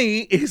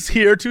 Honey is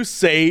here to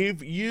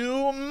save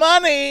you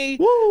money.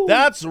 Woo.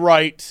 That's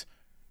right.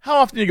 How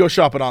often do you go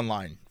shopping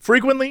online?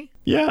 Frequently?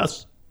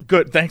 Yes.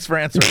 Good. Thanks for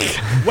answering.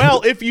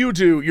 Well, if you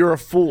do, you're a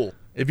fool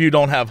if you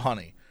don't have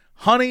Honey.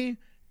 Honey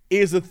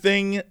is a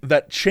thing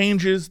that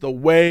changes the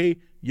way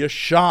you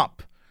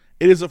shop.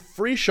 It is a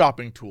free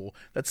shopping tool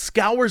that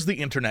scours the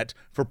internet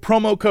for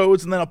promo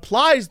codes and then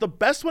applies the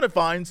best one it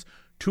finds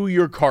to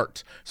your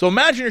cart. So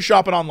imagine you're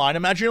shopping online.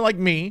 Imagine you're like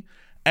me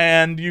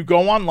and you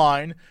go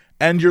online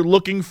and you're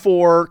looking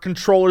for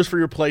controllers for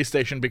your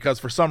PlayStation because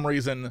for some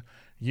reason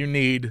you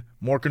need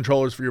more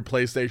controllers for your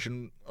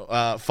PlayStation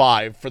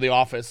 5 for the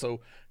office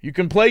so you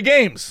can play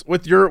games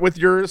with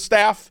your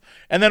staff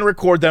and then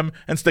record them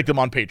and stick them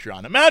on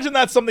Patreon. Imagine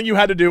that's something you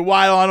had to do.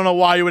 Why? I don't know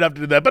why you would have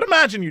to do that, but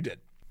imagine you did.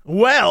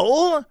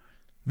 Well,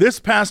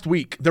 this past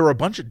week, there were a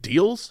bunch of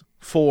deals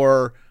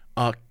for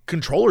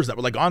controllers that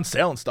were like on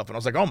sale and stuff. And I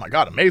was like, oh my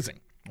God, amazing.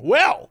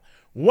 Well,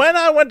 when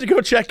I went to go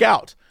check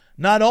out,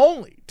 not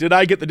only did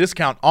I get the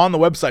discount on the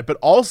website, but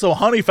also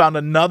Honey found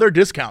another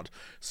discount.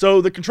 So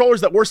the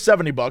controllers that were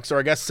 $70, or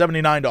I guess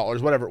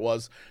 $79, whatever it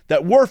was,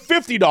 that were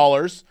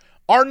 $50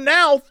 are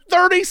now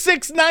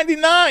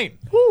 $36.99.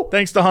 Woo.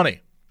 Thanks to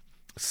Honey.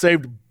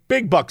 Saved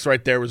big bucks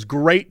right there. It was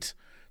great.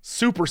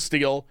 Super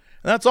steal.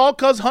 And that's all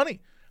because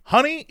Honey.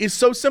 Honey is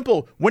so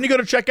simple. When you go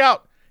to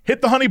checkout,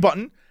 hit the Honey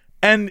button,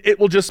 and it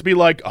will just be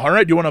like, all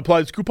right, do you want to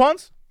apply these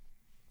coupons?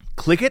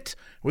 Click it.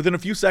 Within a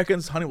few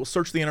seconds, Honey will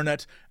search the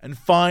internet and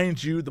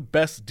find you the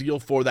best deal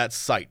for that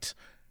site.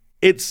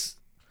 It's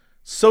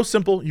so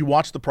simple, you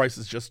watch the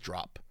prices just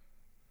drop.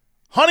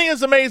 Honey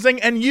is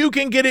amazing, and you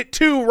can get it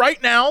too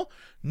right now,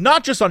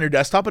 not just on your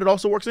desktop, but it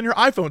also works on your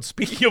iPhone.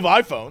 Speaking of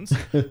iPhones,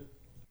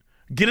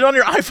 get it on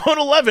your iPhone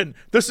 11,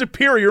 the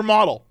superior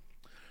model.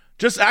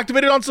 Just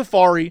activate it on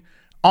Safari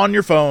on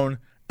your phone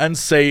and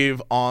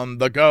save on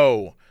the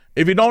go.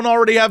 If you don't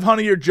already have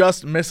Honey, you're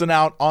just missing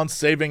out on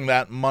saving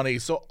that money.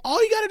 So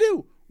all you got to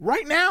do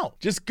right now,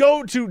 just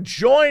go to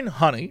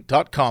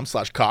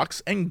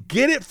joinhoney.com/Cox and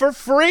get it for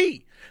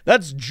free.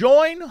 That's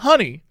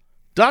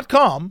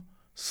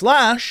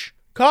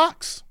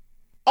joinhoney.com/Cox.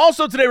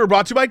 Also today we're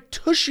brought to you by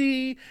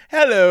Tushy.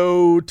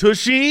 Hello,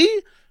 Tushy.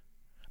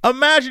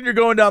 Imagine you're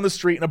going down the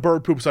street and a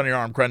bird poops on your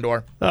arm,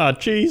 Crendor. Ah,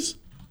 jeez.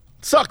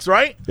 Sucks,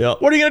 right? Yeah.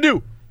 What are you going to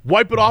do?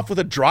 Wipe it off with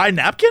a dry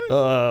napkin?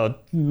 No.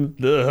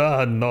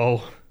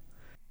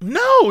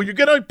 No, you're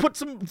going to put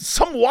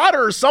some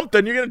water or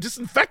something. You're going to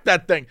disinfect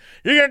that thing.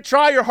 You're going to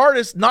try your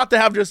hardest not to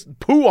have just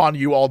poo on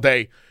you all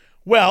day.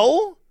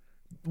 Well,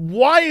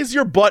 why is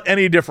your butt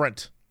any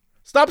different?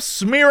 Stop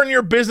smearing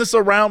your business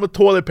around with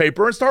toilet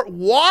paper and start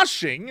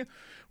washing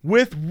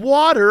with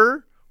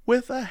water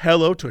with a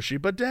Hello Tushy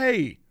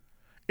bidet.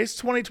 It's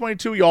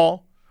 2022,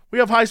 y'all. We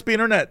have high-speed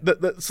internet.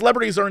 The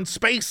celebrities are in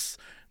space.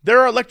 There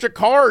are electric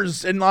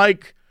cars, and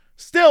like,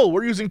 still,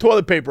 we're using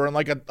toilet paper and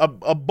like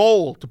a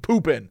bowl to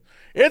poop in.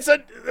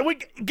 We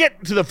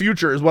get to the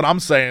future is what I'm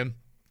saying.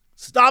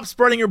 Stop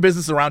spreading your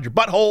business around your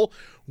butthole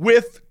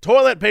with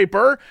toilet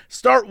paper.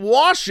 Start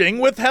washing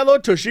with Hello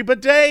Tushy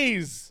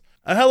Bidets.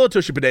 A Hello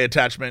Tushy Bidet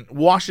attachment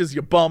washes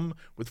your bum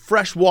with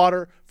fresh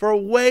water for a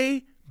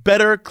way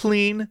better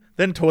clean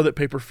than toilet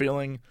paper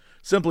feeling.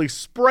 Simply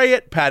spray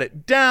it, pat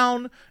it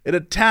down. It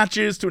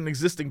attaches to an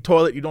existing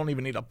toilet. You don't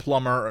even need a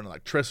plumber or an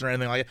electrician or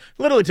anything like it.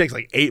 It literally takes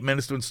like 8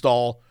 minutes to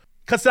install.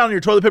 Cuts down your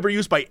toilet paper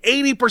use by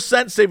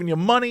 80%, saving you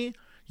money.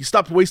 You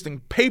stop wasting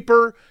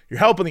paper. You're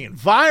helping the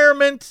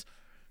environment.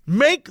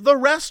 Make the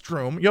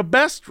restroom your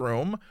best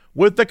room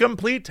with the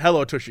complete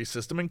Hello Tushy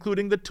system,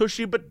 including the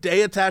Tushy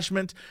Bidet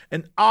attachment,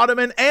 an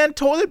ottoman, and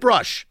toilet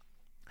brush.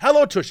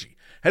 Hello Tushy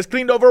has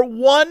cleaned over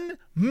 1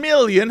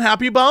 million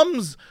happy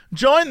bums.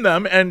 Join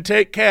them and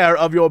take care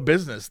of your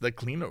business the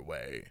cleaner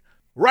way.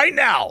 Right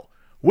now,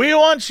 we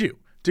want you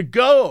to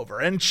go over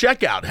and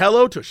check out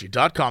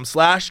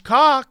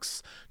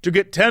hellotushy.com/Cox to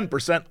get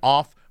 10%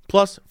 off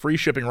plus free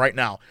shipping right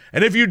now.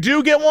 And if you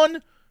do get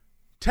one,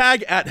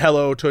 tag at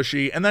Hello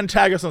Tushy and then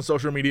tag us on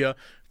social media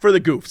for the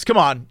goofs. Come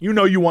on, you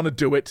know you want to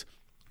do it.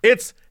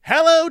 It's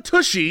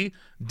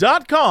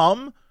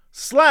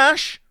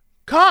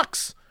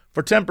hellotushy.com/Cox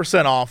for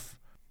 10% off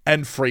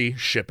and free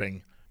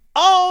shipping.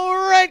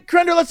 All right,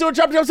 Crender, let's do a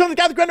chop. Something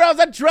got the Crender. How's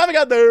that traffic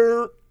out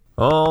there?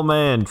 Oh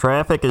man,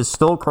 traffic is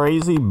still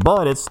crazy,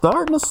 but it's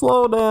starting to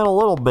slow down a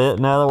little bit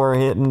now that we're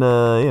hitting,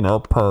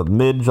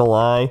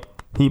 mid-July.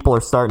 People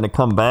are starting to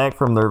come back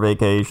from their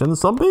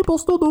vacations. Some people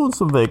still doing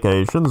some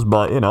vacations,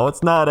 but,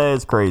 it's not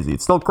as crazy.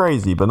 It's still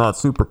crazy, but not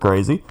super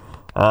crazy.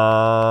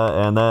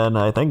 And then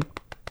I think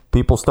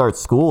people start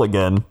school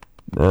again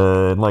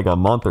in like a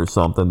month or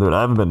something. Dude,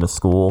 I haven't been to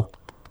school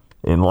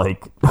in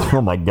like,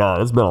 oh my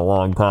God, it's been a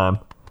long time.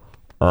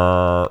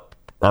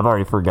 I've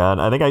already forgotten.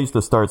 I think I used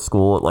to start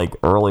school at like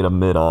early to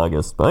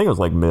mid-August. I think it was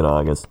like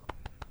mid-August.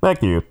 Back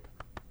to you.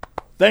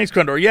 Thanks,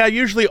 Crendor. Yeah,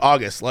 usually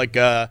August. Like,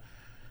 I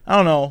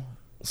don't know.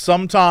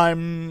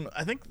 Sometime,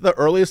 I think the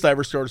earliest I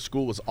ever started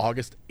school was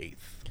August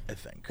 8th, I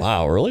think.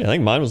 Wow, really? I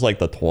think mine was like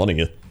the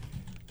 20th.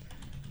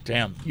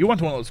 Damn, you went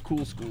to one of those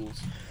cool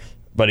schools.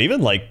 But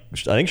even like,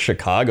 I think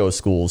Chicago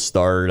schools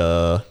start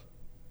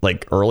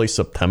like early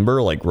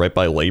September, like right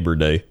by Labor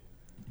Day.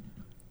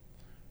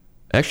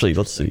 Actually,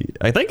 let's see.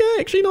 I think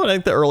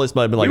the earliest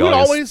might have been like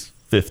August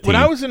 15th. When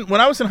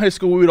I was in high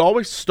school, we would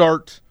always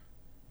start,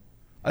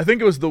 I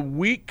think it was the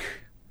week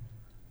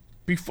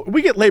before.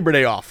 We get Labor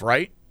Day off,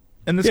 right?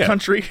 In this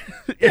country?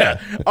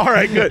 Yeah. All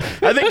right, good.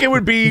 I think it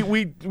would be,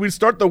 we'd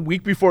start the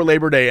week before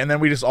Labor Day, and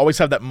then we just always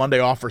have that Monday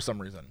off for some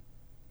reason.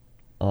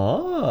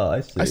 Oh,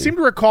 I see. I seem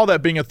to recall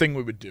that being a thing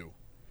we would do.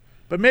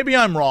 But maybe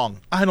I'm wrong.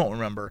 I don't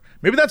remember.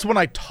 Maybe that's when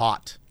I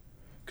taught.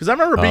 Because I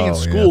remember being in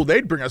school,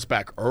 they'd bring us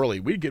back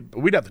early. We'd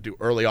have to do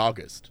early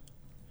August.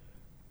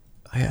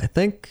 I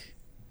think.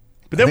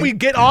 But then we'd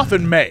get off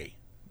in May.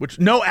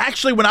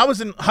 Actually, when I was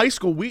in high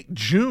school,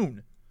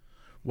 June.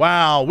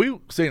 Wow, we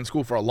stayed in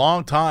school for a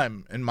long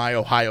time in my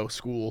Ohio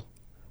school.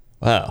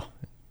 Wow.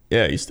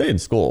 Yeah, you stayed in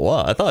school a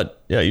while. I thought,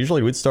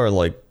 usually we'd start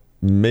like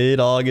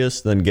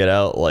mid-August, then get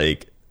out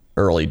like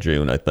early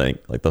June, I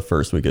think. Like the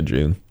first week of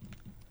June.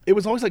 It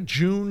was always like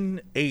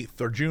June 8th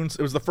or June.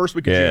 It was the first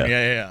week of June.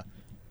 Yeah.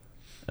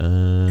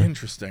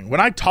 Interesting. When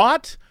I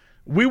taught,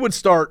 we would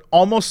start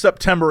almost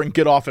September and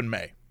get off in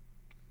May.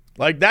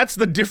 Like that's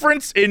the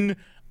difference in,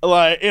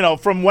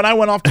 from when I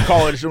went off to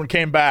college and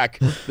came back.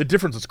 The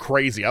difference was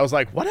crazy. I was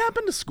like, what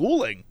happened to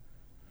schooling?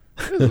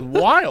 This is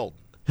wild.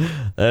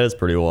 That is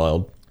pretty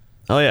wild.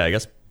 Oh yeah, I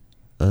guess.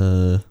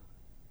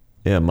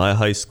 My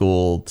high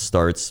school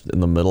starts in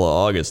the middle of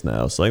August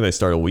now, so I think they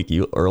start a week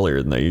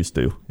earlier than they used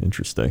to.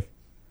 Interesting.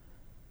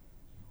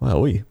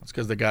 Wow, That's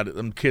because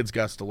them kids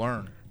got to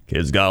learn.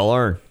 Kids gotta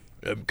learn.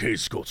 Them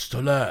kids got to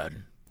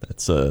learn.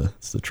 It's the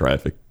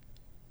traffic.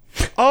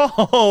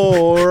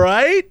 All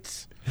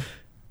right.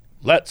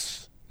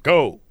 Let's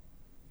go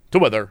to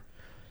weather.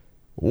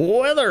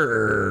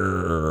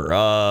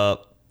 I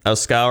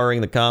was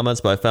scouring the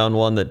comments, but I found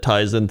one that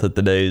ties into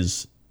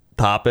today's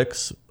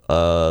topics.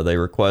 They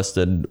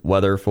requested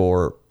weather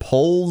for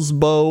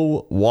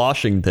Poulsbo,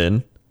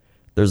 Washington.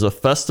 There's a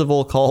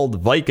festival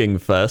called Viking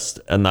Fest,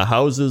 and the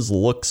houses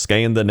look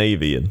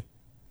Scandinavian.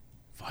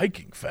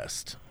 Viking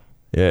Fest?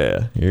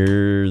 Yeah,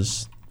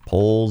 here's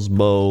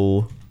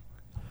Poulsbo,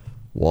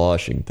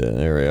 Washington.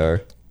 There we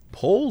are.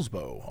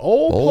 Poulsbo.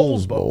 Old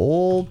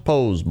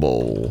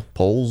Poulsbo.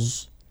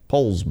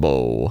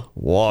 Poulsbo,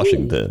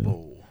 Washington.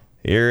 Poulsbo.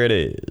 Here it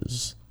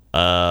is.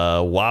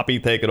 Whoppy,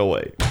 take it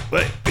away.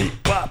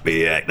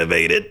 Whoppy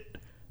activated.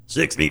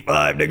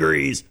 65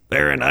 degrees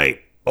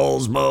Fahrenheit.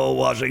 Poulsbo,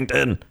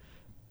 Washington.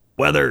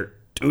 Weather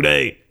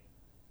today.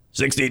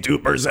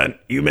 62%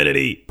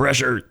 humidity.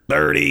 Pressure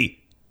 30.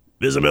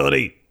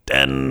 Visibility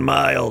 10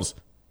 miles.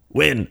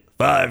 Wind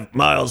 5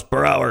 miles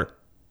per hour.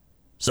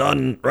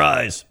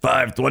 Sunrise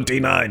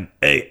 5:29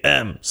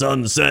 a.m.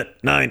 Sunset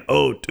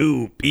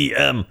 9:02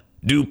 p.m.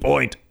 Dew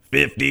point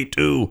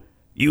 52.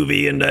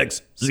 UV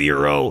index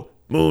 0.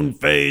 Moon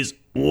phase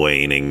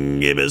waning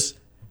gibbous.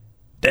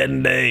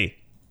 10 day.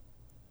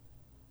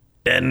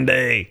 10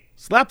 day.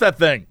 Slap that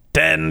thing.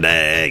 10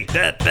 day.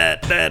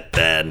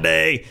 10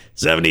 day.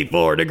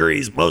 74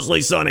 degrees,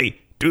 mostly sunny.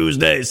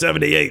 Tuesday,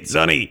 78,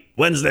 sunny.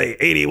 Wednesday,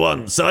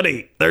 81,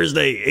 sunny.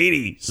 Thursday,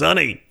 80,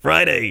 sunny.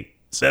 Friday,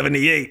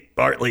 78,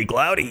 partly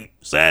cloudy.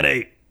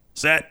 Saturday,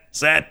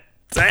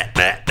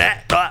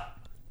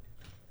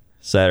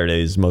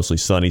 Saturday's mostly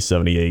sunny,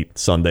 78.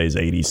 Sunday's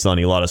 80,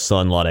 sunny. A lot of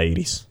sun, a lot of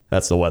 80s.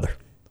 That's the weather.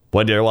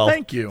 What, dear? Well,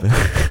 Thank you.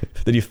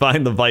 did you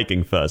find the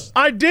Viking Fest?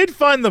 I did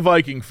find the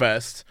Viking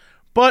Fest,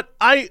 but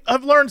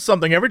I've learned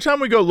something. Every time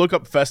we go look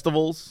up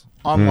festivals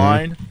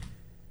online,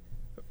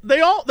 their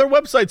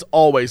websites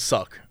always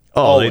suck.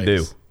 Oh, Always. they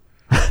do.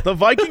 The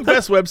Viking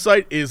Fest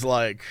website is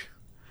like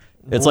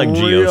It's like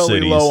really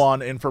GeoCities. low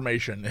on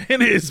information.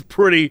 It is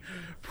pretty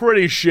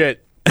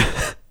shit.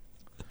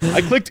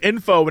 I clicked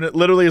info and it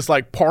literally is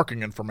like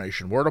parking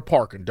information. Where to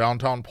park in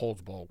downtown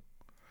Poulsbo.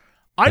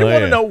 I want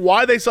to know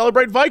why they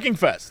celebrate Viking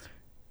Fest.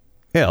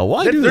 Yeah,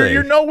 why do they?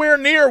 You're nowhere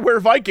near where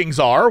Vikings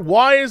are.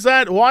 Why is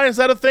that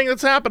a thing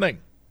that's happening?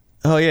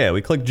 Oh, yeah,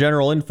 we click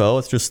general info.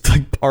 It's just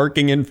like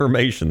parking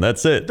information.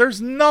 That's it.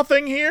 There's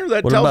nothing here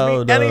that What tells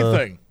about, me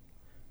anything.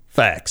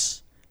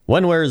 Facts.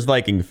 When, where is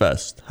Viking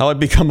Fest? How I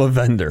become a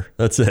vendor.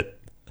 That's it.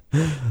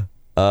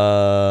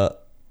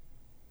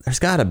 There's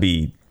got to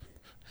be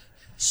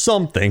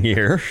something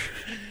here.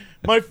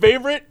 My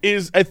favorite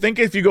is, I think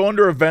if you go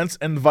under events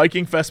and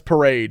Viking Fest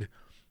parade,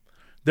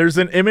 there's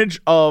an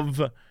image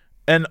of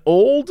an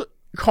old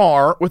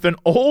car with an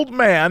old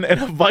man in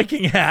a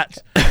Viking hat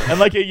and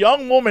like a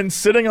young woman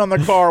sitting on the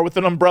car with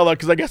an umbrella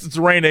because I guess it's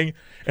raining.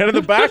 And in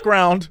the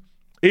background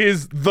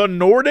is the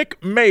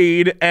Nordic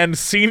Maid and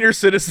Senior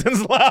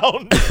Citizens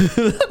Lounge.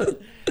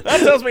 That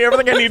tells me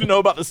everything I need to know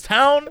about this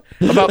town,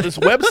 about this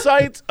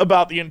website,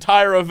 about the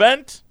entire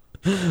event.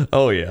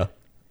 Oh, yeah.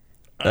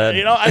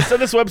 I said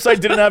this website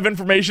didn't have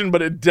information,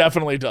 but it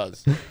definitely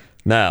does.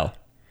 Now,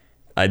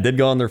 I did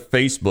go on their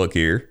Facebook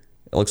here.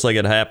 It looks like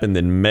it happened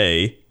in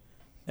May.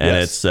 And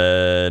Yes. it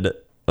said,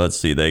 let's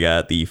see, they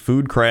got the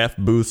food craft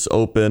booths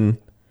open,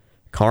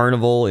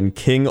 Carnival in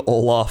King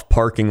Olaf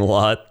parking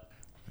lot.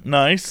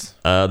 Nice.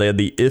 They had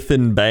the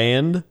Iffen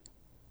Band.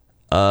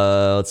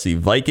 Let's see,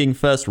 Viking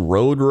Fest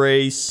Road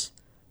Race.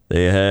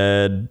 They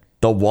had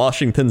the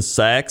Washington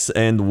Sax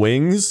and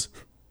Wings.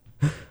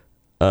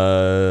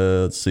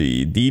 Let's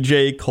see,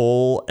 DJ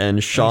Cole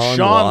and Sean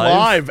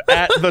live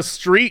at the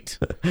street.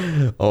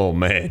 Oh,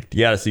 man. You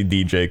got to see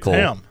DJ Cole.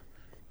 Damn.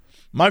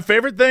 My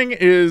favorite thing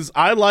is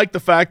I like the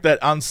fact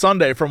that on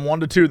Sunday from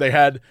 1 to 2 they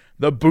had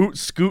the Boot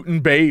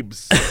Scootin'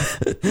 Babes.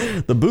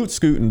 The Boot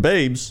Scootin'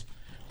 Babes.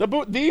 The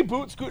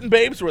Boot Scootin'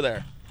 Babes were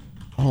there.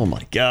 Oh,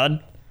 my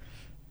God.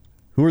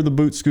 Who are the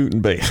Boot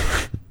Scootin' Babes?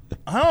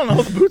 I don't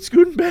know, the Boot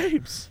Scootin'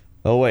 Babes.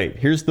 Oh, wait.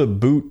 Here's the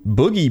Boot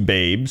Boogie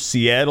Babes,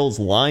 Seattle's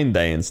line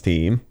dance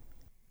team.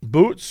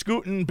 Boot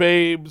Scootin'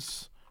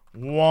 Babes,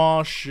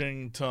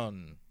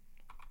 Washington.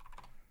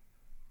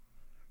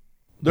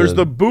 There's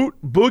the Boot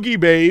Boogie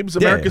Babes,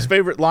 America's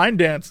favorite line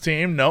dance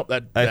team. Nope,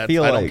 I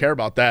don't care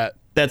about that.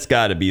 That's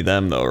got to be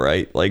them, though,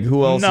 right? Like,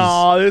 who else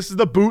No, this is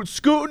the Boot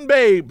Scootin'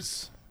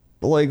 Babes.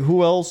 Like,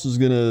 who else is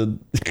going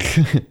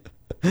to...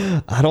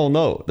 I don't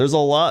know. There's a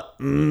lot...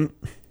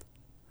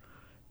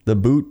 The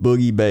Boot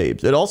Boogie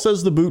Babes. It all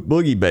says the Boot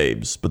Boogie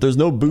Babes, but there's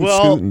no Boot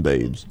Scootin'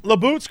 Babes. The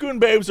Boot Scootin'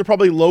 Babes are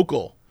probably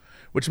local,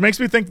 which makes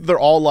me think that they're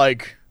all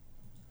like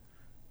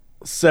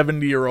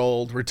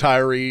 70-year-old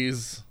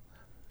retirees.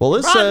 Well,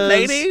 this says...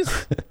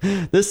 ladies.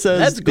 This says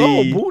Let's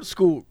go, Boot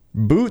Scoot.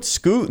 Boot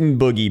Scootin'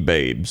 Boogie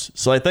Babes.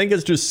 So I think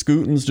it's just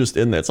Scootin's just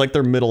in there. It's like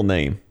their middle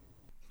name.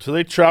 So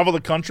they travel the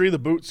country, the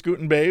Boot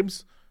Scootin'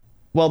 Babes?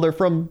 Well, they're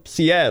from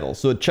Seattle,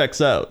 so it checks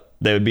out.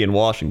 They would be in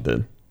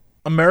Washington.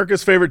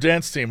 America's favorite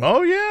dance team.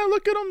 Oh, yeah,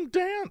 look at them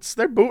dance.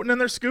 They're booting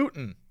and they're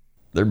scooting.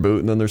 They're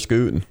booting and they're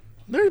scooting.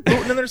 They're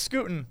booting and they're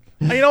scooting.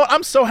 And you know what?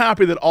 I'm so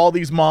happy that all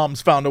these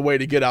moms found a way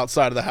to get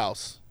outside of the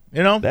house.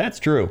 You know? That's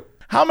true.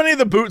 How many of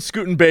the Boot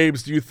Scootin'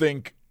 Babes do you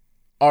think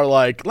are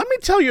like, let me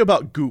tell you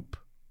about Goop?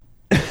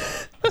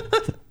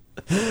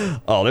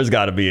 Oh, there's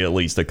got to be at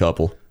least a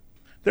couple.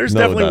 There's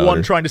No definitely doubter.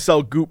 one trying to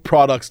sell Goop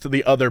products to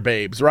the other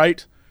babes,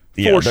 right?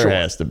 Yeah, For there sure.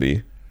 has to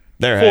be.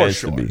 There For has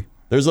sure. to be.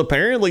 There's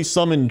apparently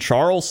some in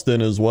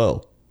Charleston as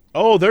well.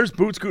 Oh, there's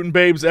Boot Scootin'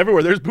 Babes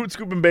everywhere. There's Boot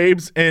Scootin'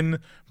 Babes in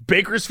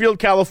Bakersfield,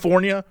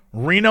 California,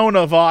 Reno,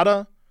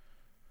 Nevada.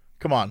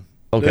 Come on.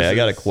 Okay, This I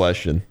got a is-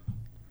 question.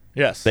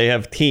 Yes. They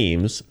have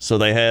teams, so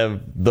they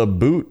have the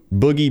Boot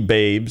Boogie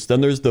Babes,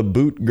 then there's the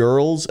Boot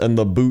Girls and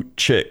the Boot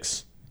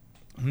Chicks.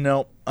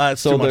 No,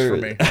 that's So too much for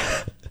they're- me.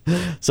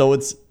 So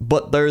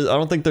but I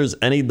don't think there's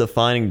any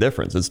defining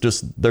difference. It's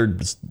just they're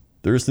just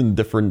in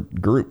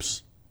different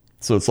groups.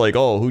 So it's like,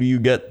 oh, who do you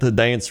get to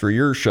dance for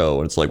your show?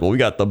 And it's like, well, we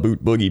got the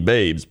Boot Boogie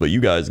Babes, but you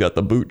guys got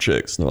the Boot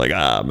Chicks. And they're like,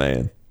 ah,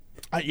 man.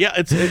 Yeah,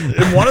 it's in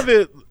one of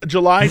the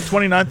July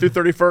 29th through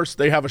 31st,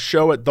 they have a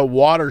show at the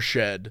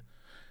Watershed,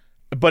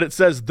 but it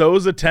says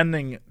those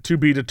attending to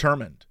be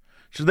determined.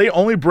 Should they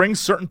only bring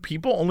certain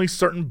people? Only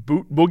certain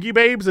boot boogie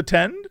babes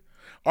attend?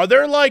 Are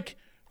there like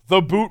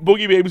the boot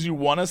boogie babes you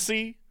want to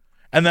see,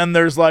 and then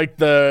there's like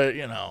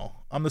the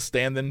I'm the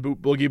stand-in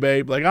boot boogie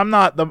babe. Like I'm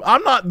not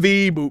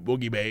the boot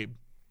boogie babe.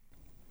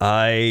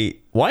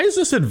 Why is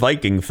this at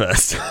Viking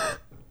Fest?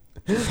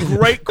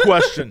 Great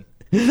question.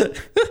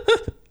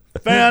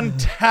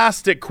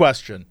 Fantastic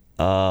question.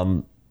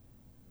 Oh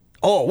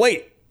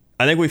wait,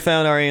 I think we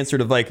found our answer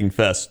to Viking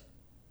Fest.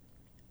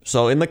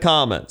 So in the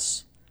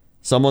comments,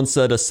 someone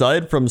said,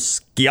 aside from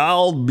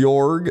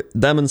Skjaldbjorg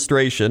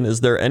demonstration,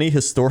 is there any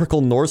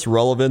historical Norse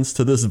relevance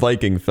to this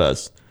Viking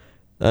Fest?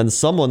 And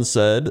someone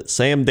said,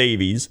 Sam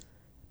Davies,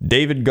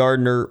 David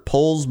Gardner,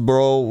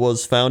 Polsbro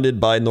was founded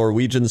by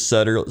Norwegian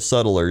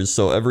settlers,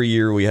 so every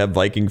year we have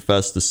Viking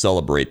Fest to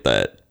celebrate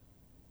that.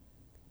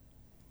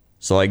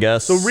 So I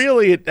guess... So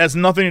really it has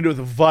nothing to do with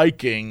the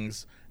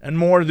Vikings and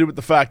more to do with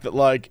the fact that,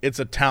 like, it's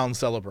a town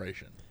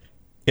celebration.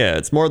 Yeah,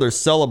 it's more they're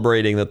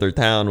celebrating that their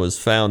town was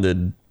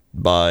founded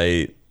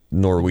by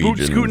Norwegian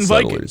settlers.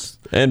 Vikings.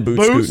 And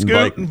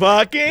boot-scooting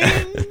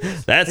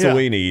Vikings. That's what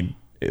we need.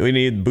 We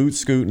need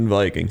boot-scooting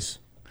Vikings.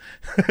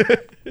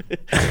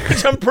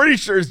 Which I'm pretty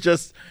sure is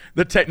just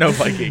the techno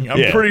Viking.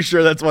 I'm pretty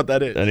sure that's what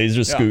that is. And he's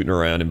just scooting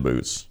around in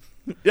boots.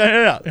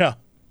 Yeah.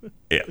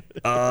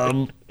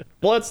 Well,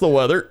 that's the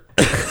weather.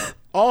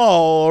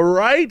 All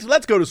right,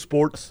 let's go to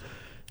sports.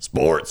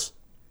 Sports.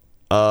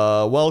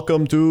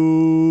 Welcome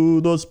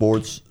to the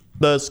sports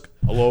desk.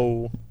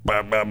 Hello.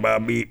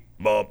 Beep,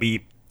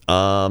 beep.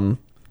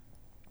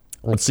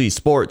 Let's see,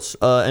 sports.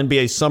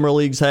 NBA Summer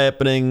League's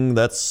happening.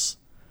 That's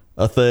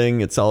a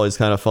thing. It's always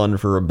kind of fun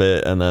for a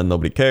bit, and then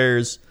nobody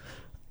cares.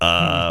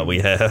 We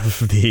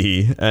have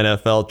the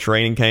NFL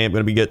training camp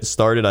going to be getting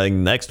started, I think,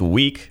 next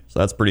week. So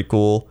that's pretty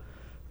cool.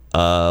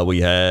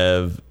 We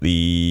have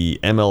the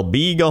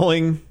MLB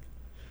going.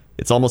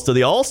 It's almost to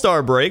the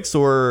All-Star break,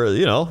 so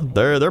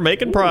they're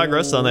making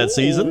progress on that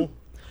season.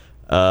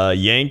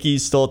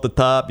 Yankees still at the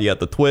top. You got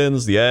the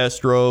Twins, the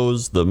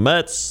Astros, the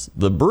Mets,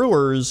 the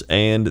Brewers,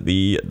 and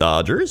the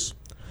Dodgers.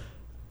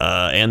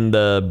 And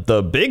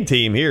the big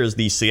team here is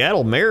the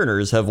Seattle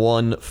Mariners have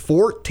won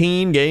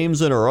 14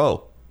 games in a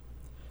row.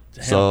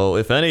 Damn. So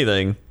if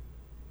anything,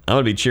 I'm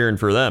going to be cheering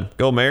for them.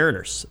 Go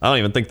Mariners. I don't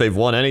even think they've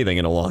won anything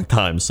in a long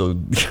time, so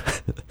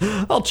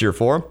I'll cheer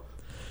for them.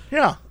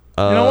 Yeah.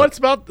 You know what?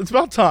 It's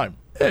about time.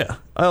 Yeah.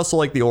 I also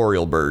like the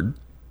Oriole bird,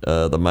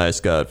 the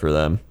mascot for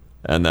them.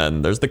 And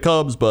then there's the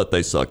Cubs, but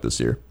they suck this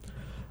year.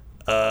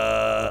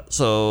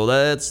 So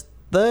that's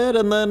that.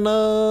 And then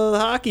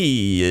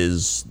hockey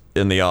is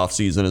in the off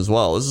season as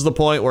well. This is the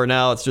point where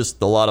now it's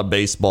just a lot of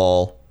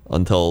baseball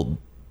until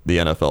the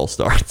NFL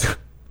starts.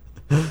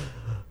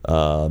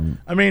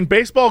 I mean,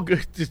 baseball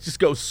just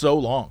goes so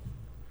long.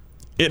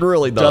 It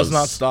really does. Does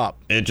not stop.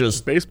 It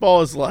just...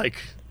 Baseball is like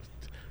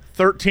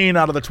 13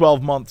 out of the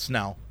 12 months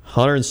now.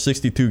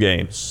 162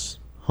 games.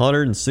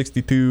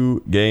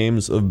 162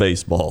 games of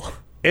baseball.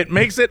 It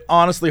makes it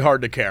honestly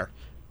hard to care.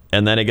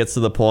 And then it gets to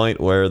the point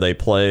where they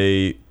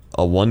play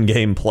a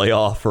one-game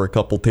playoff for a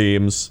couple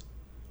teams.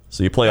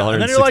 So you play 162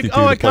 and then you're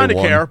like, I kind of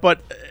one. care.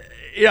 But,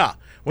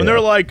 when they're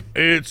like,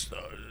 it's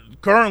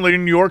currently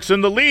New York's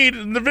in the lead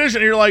in the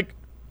division, you're like,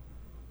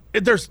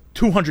 there's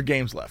 200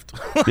 games left.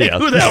 Yeah.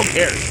 Who the hell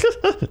cares?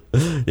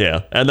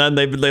 Yeah. And then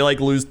they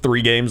lose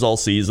 3 games all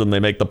season. They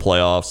make the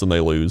playoffs and they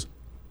lose.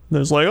 And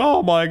it's like,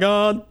 oh my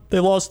God, they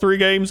lost 3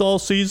 games all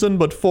season,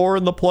 but 4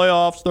 in the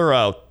playoffs, they're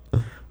out.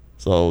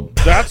 So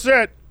that's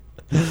it.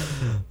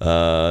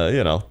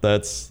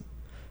 That's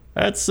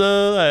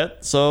that.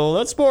 So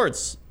that's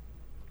sports.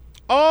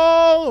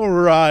 All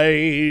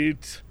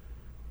right.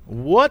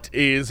 What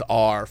is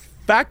our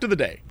fact of the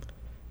day?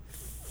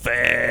 Fact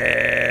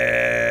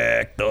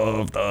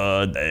of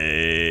the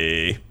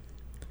day.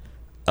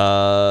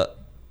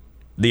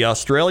 The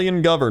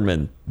Australian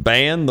government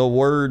banned the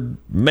word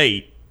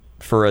mate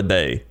for a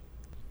day.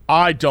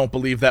 I don't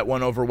believe that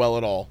went over well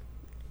at all.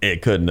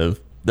 It couldn't have.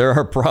 There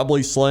are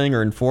probably slang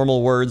or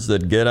informal words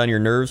that get on your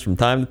nerves from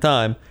time to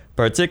time,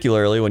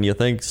 particularly when you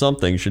think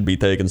something should be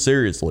taken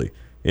seriously.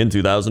 In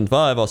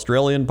 2005,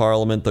 Australian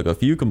Parliament took a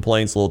few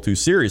complaints a little too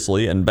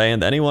seriously and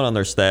banned anyone on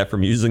their staff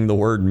from using the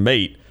word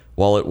mate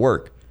while at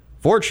work.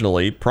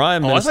 Fortunately,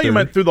 Prime Minister... I thought you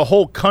meant through the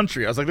whole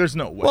country. I was like, there's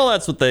no way. Well,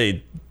 that's what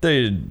they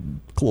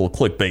little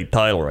clickbait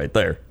title right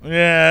there.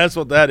 Yeah, that's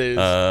what that is.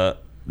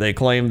 They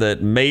claimed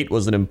that mate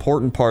was an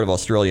important part of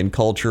Australian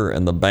culture,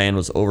 and the ban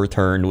was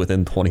overturned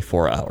within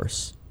 24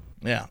 hours.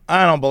 Yeah,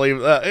 I don't believe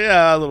that.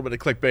 Yeah, a little bit of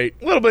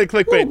clickbait. A little bit of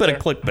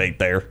clickbait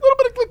there.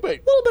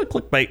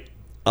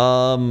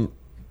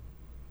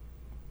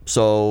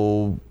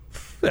 So,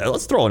 yeah,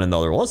 let's throw in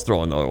another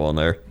one.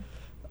 There.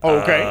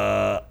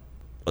 Okay.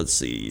 Let's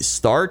see.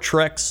 Star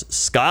Trek's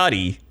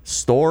Scotty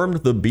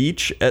stormed the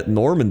beach at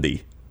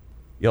Normandy.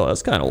 Yo,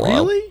 that's kind of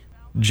wild. Really?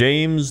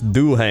 James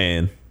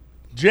Doohan.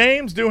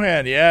 James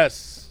Doohan,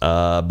 yes.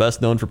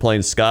 Best known for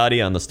playing Scotty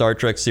on the Star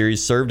Trek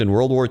series, served in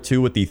World War II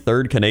with the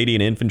 3rd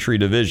Canadian Infantry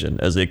Division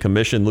as a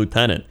commissioned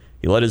lieutenant.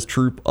 He led his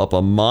troop up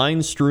a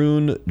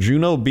mine-strewn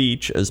Juno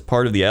Beach as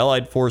part of the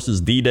Allied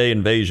forces' D-Day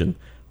invasion.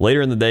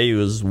 Later in the day, he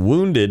was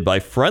wounded by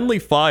friendly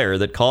fire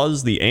that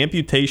caused the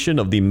amputation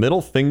of the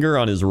middle finger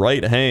on his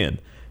right hand.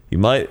 You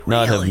might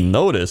not have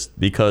noticed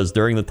because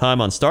during the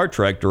time on Star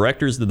Trek,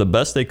 directors did the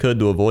best they could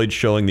to avoid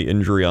showing the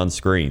injury on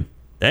screen.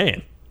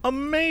 Damn.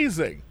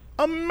 Amazing.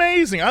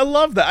 I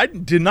love that. I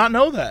did not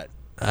know that.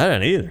 I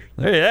didn't either.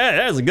 Yeah,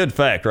 that's a good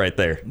fact right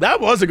there.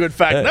 That was a good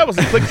fact. That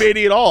wasn't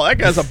clickbaity at all. That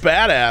guy's a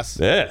badass.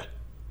 Yeah.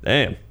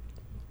 Damn.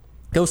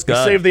 Go He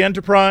Scott. saved the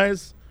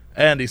Enterprise,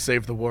 and he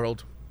saved the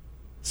world.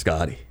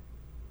 Scotty.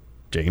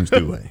 James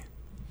Dewey.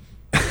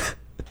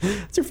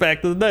 That's your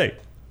fact of the day.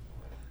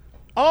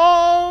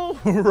 All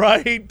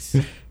right.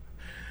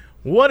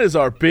 What is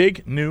our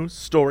big news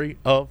story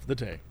of the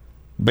day?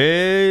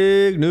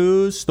 Big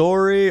news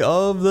story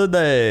of the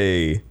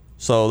day.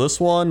 So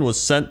this one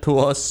was sent to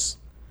us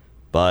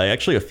by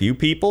actually a few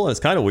people, and it's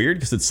kind of weird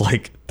because it's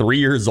like 3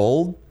 years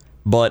old,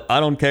 but I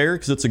don't care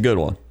because it's a good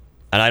one,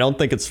 and I don't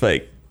think it's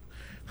fake.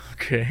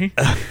 Okay.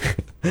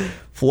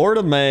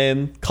 Florida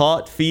man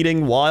caught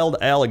feeding wild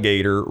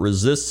alligator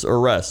resists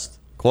arrest.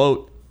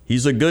 Quote,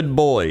 he's a good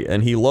boy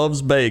and he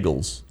loves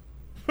bagels.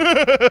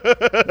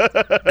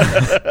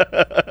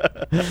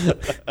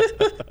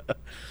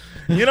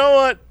 You know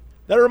what?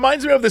 That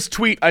reminds me of this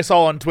tweet I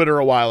saw on Twitter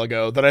a while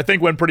ago that I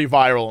think went pretty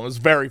viral and was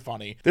very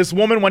funny. This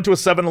woman went to a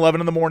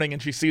 7-Eleven in the morning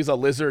and she sees a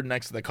lizard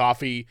next to the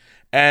coffee,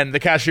 and the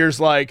cashier's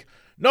like,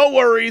 no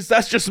worries,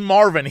 that's just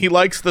Marvin. He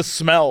likes the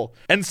smell.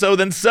 And so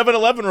then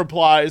 7-Eleven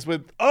replies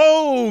with,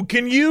 oh,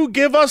 can you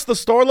give us the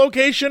store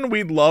location?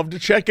 We'd love to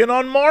check in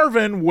on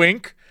Marvin,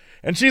 wink.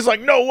 And she's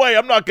like, no way,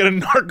 I'm not going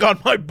to narc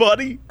on my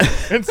buddy.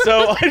 And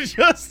so I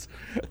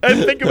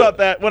think about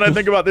that when I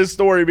think about this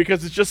story,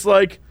 because it's just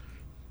like,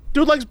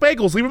 dude likes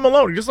bagels. Leave him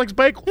alone. He just likes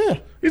bagels. Yeah,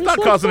 He's not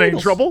causing any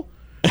trouble.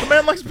 The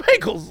man likes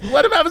bagels.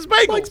 Let him have his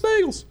bagels. Likes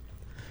bagels.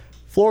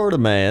 Florida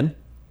man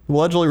who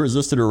allegedly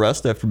resisted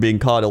arrest after being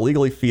caught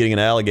illegally feeding an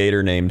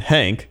alligator named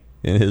Hank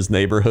in his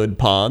neighborhood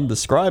pond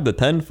described the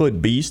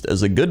 10-foot beast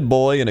as a good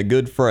boy and a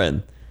good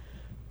friend.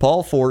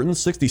 Paul Fortin,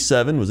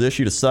 67, was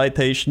issued a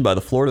citation by the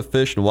Florida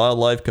Fish and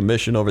Wildlife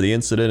Commission over the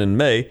incident in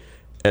May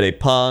at a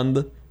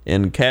pond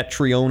in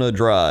Catriona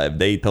Drive,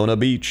 Daytona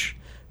Beach.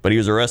 But he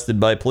was arrested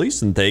by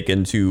police and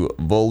taken to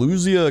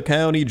Volusia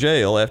County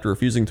Jail after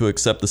refusing to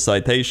accept the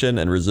citation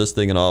and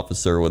resisting an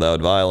officer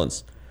without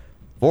violence.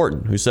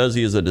 Fortin, who says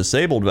he is a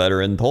disabled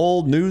veteran,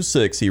 told News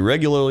 6 he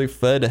regularly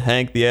fed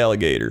Hank the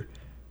alligator.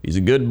 He's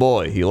a good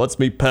boy. He lets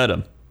me pet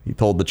him, he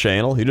told the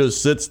channel. He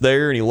just sits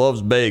there and he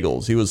loves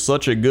bagels. He was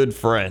such a good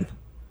friend.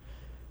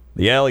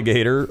 The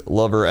alligator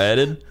lover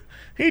added.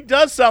 He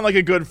does sound like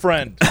a good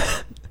friend.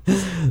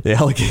 The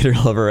alligator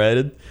lover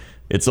added.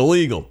 It's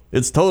illegal.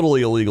 It's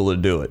totally illegal to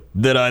do it.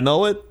 Did I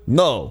know it?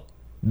 No.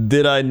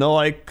 Did I know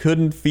I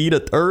couldn't feed a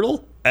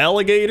turtle?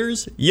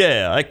 Alligators?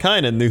 Yeah, I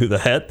kind of knew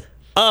that.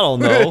 I don't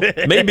know.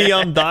 Maybe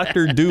I'm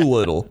Dr.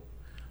 Doolittle.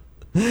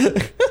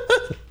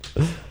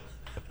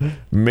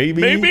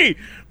 Maybe.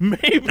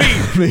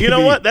 You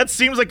know what? That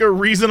seems like a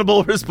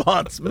reasonable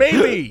response.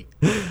 Maybe.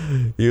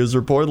 He was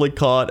reportedly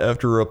caught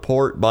after a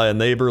report by a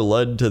neighbor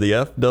led to the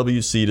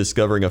FWC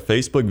discovering a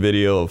Facebook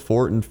video of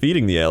Fortin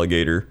feeding the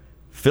alligator,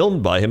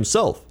 filmed by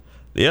himself.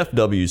 The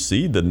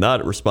FWC did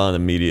not respond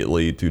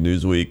immediately to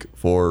Newsweek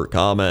for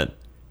comment.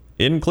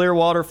 In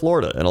Clearwater,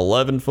 Florida, an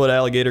 11-foot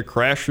alligator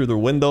crashed through the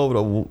window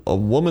of a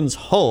woman's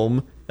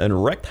home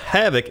and wreaked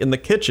havoc in the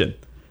kitchen.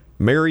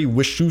 Mary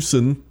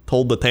Wischusen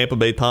told the Tampa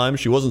Bay Times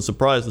she wasn't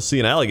surprised to see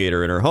an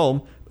alligator in her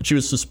home, but she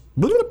was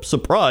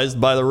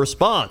surprised by the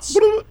response.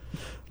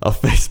 A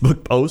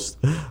Facebook post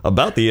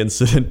about the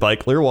incident by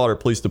Clearwater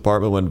Police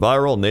Department went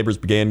viral, and neighbors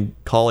began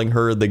calling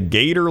her the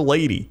Gator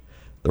Lady.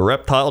 The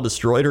reptile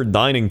destroyed her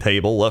dining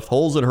table, left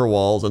holes in her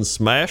walls, and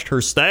smashed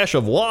her stash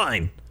of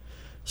wine.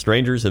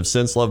 Strangers have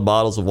since left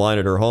bottles of wine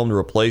at her home to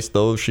replace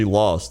those she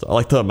lost. I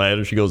like to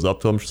imagine she goes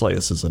up to him. She's like,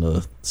 this isn't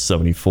a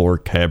 74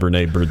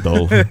 Cabernet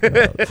Verdot.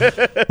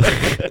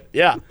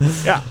 Yeah.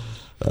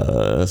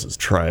 This is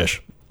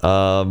trash.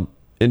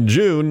 In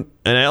June,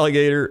 an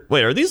alligator...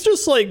 Wait, are these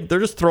just like...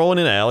 They're just throwing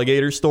in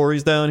alligator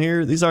stories down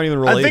here? These aren't even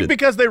related. I think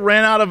because they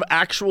ran out of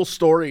actual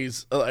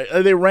stories.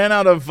 They ran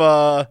out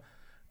of...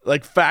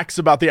 like facts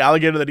about the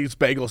alligator that eats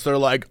bagels. They're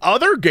like,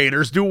 other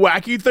gators do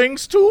wacky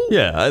things too?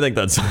 Yeah, I think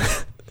that's...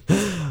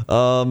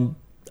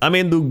 I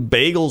mean, do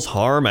bagels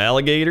harm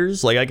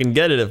alligators? Like, I can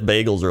get it if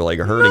bagels are, like,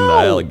 hurting the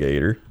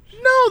alligator.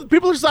 No,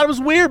 people just thought it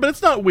was weird, but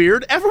it's not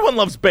weird. Everyone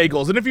loves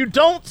bagels, and if you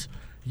don't,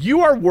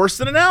 you are worse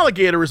than an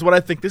alligator is what I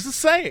think this is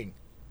saying.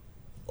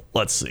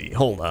 Let's see.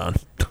 Hold on.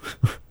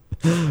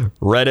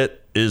 Reddit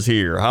is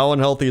here. How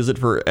unhealthy is it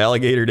for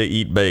alligator to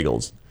eat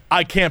bagels?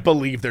 I can't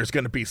believe there's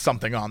going to be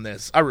something on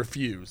this. I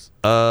refuse.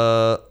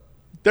 There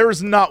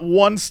is not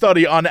one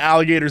study on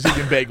alligators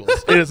eating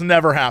bagels. It has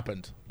never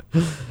happened.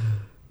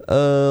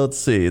 Let's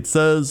see. It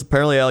says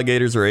apparently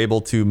alligators are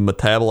able to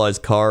metabolize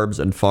carbs,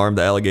 and farmed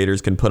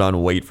alligators can put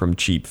on weight from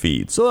cheap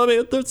feed. So, I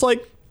mean, it's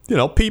like, you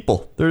know,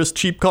 people. They're just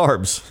cheap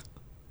carbs.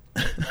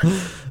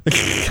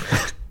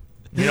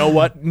 You know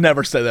what?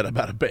 Never say that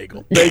about a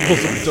bagel.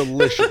 Bagels are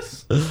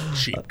delicious.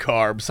 Cheap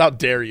carbs. How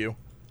dare you?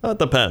 It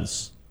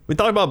depends. We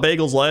talked about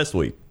bagels last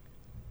week.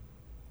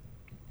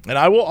 And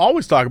I will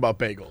always talk about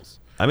bagels.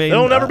 I mean,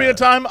 there'll never be a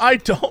time I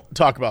don't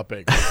talk about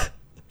bagels.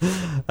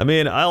 I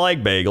mean, I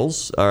like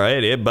bagels, all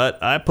right, but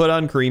I put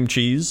on cream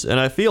cheese, and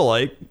I feel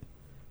like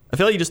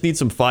you just need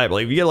some fiber.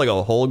 Like if you get like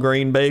a whole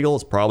grain bagel,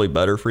 it's probably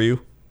better for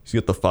you. You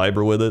get the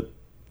fiber with it.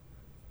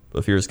 But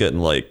if you're just getting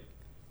like,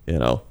 you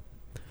know,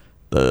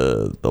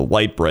 the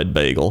white bread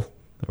bagel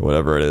or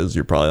whatever it is,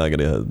 you're probably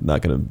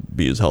not gonna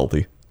be as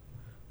healthy.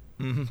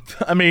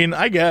 I mean,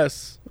 I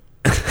guess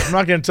I'm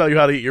not gonna tell you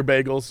how to eat your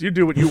bagels. You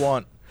do what you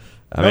want.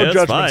 I mean, no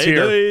that's judgments fine.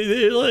 here.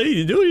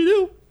 You do what you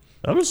do.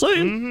 I'm just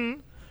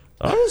saying.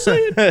 I'm just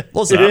saying.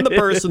 Listen, I'm the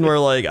person where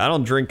like I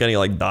don't drink any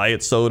like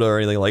diet soda or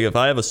anything. Like if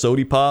I have a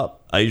soda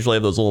pop, I usually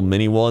have those little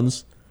mini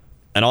ones,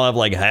 and I'll have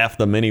like half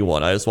the mini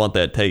one. I just want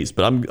that taste.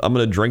 But I'm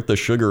gonna drink the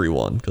sugary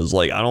one because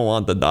like I don't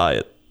want the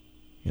diet.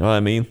 You know what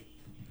I mean?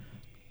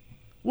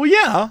 Well,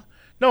 yeah.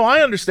 No,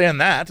 I understand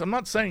that. I'm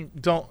not saying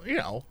don't. You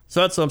know.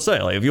 So that's what I'm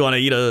saying. Like if you want to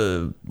eat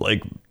a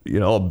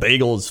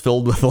bagel is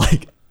filled with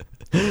like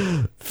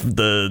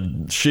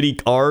the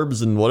shitty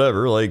carbs and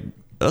whatever, like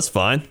that's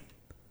fine.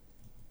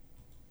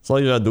 As long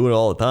as you're not doing it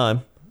all the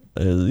time,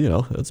 you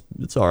know,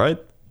 it's all right.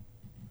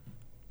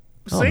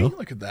 See,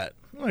 look at that.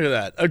 Look at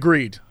that.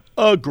 Agreed.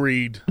 I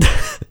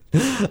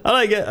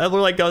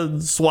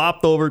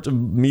swapped over to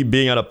me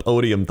being on a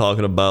podium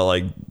talking about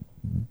like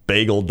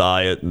bagel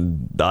diet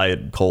and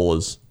diet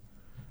colas.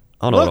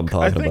 I don't know what I'm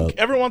talking about. I think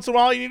every once in a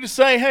while you need to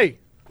say, hey,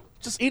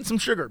 just eat some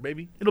sugar,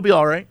 baby. It'll be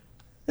all right.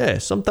 Yeah,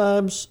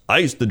 sometimes I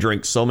used to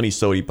drink so many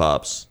soda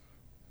pops.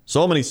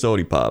 So many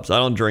soda pops. I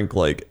don't drink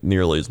like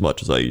nearly as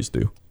much as I used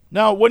to.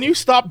 Now, when you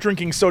stopped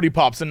drinking soda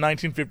pops in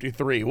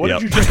 1953, what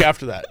did you drink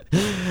after that?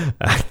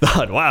 I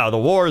thought, wow, the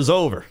war is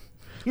over.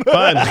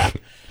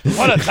 Finally.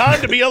 What a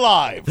time to be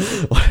alive.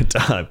 What a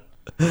time.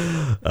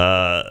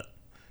 Yeah,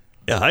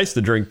 I used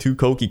to drink 2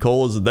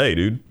 Coca-Colas a day,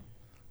 dude.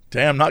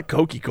 Damn, not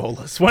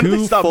Coca-Colas. When did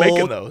they stop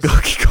making those?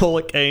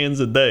 Coca-Cola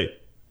cans a day.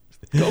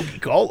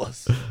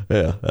 Coca-Colas.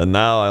 Yeah, and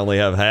now I only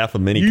have half a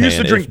mini can. You used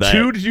to drink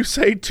 2? Did you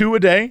say 2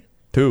 a day?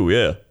 2,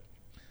 yeah.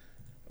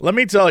 Let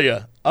me tell you,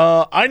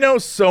 I know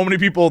so many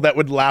people that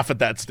would laugh at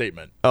that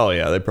statement. Oh,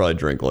 yeah, they probably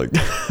drink like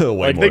way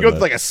like more they go than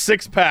with like a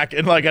 6-pack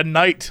in like a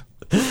night.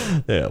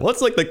 Yeah, well,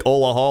 it's like the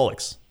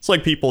Cola-holics. It's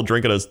like people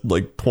drinking a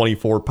like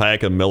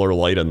 24-pack of Miller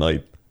Lite a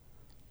night.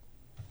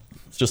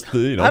 It's just,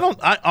 you know.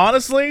 I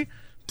honestly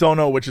don't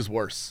know which is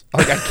worse.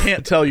 Like, I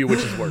can't tell you which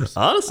is worse.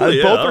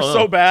 Honestly, both are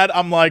so bad.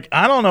 I'm like,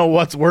 I don't know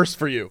what's worse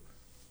for you.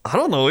 I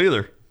don't know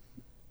either.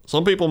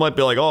 Some people might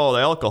be like, oh, the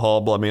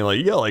alcohol, but I mean, like,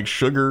 you got like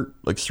sugar,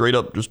 like straight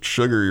up just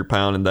sugar you're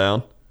pounding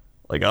down.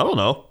 Like, I don't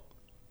know.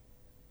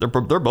 They're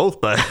both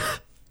bad.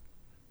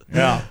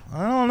 Yeah,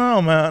 I don't know,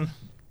 man.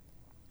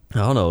 I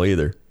don't know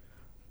either.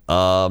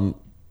 Well,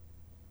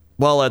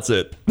 that's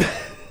it.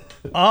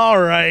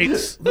 All right.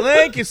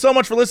 Thank you so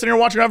much for listening or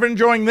watching. I've been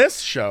enjoying this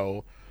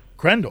show.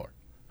 Krendor,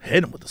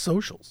 hit him with the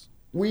socials.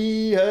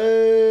 We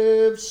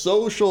have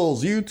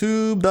socials,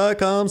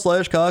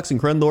 youtube.com/Cox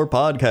and Krendor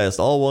podcast.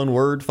 All one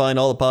word. Find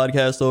all the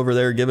podcasts over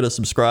there. Give it a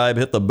subscribe.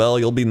 Hit the bell.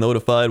 You'll be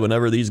notified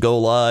whenever these go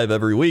live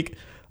every week.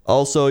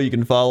 Also, you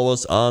can follow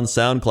us on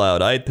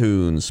SoundCloud,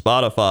 iTunes,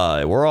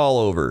 Spotify. We're all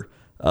over.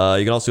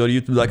 You can also go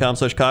to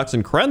youtube.com/Cox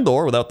and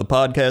Krendor without the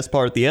podcast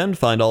part at the end.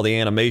 Find all the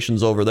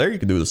animations over there. You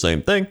can do the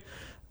same thing.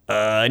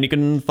 And you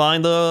can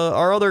find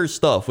our other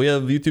stuff. We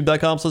have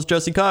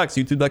youtube.com/Jesse Cox,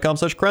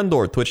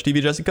 youtube.com/Krendor, Twitch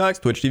TV Jesse Cox,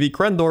 Twitch TV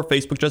Krendor,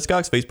 Facebook Jesse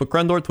Cox, Facebook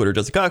Krendor, Twitter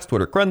Jesse Cox,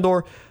 Twitter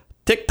Krendor,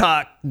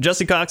 TikTok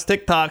Jesse Cox,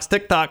 TikTok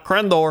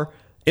Krendor,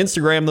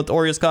 Instagram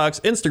Notorious Cox,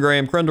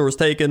 Instagram Krendor is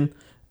taken,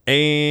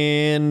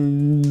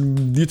 and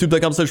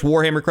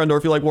youtube.com/Warhammer Krendor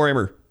if you like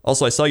Warhammer.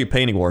 Also, I saw you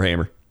painting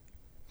Warhammer.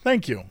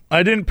 Thank you.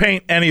 I didn't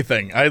paint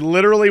anything. I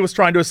literally was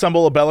trying to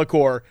assemble a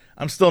Be'lakor.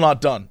 I'm still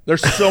not done.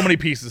 There's so many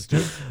pieces,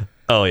 dude.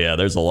 Oh, yeah,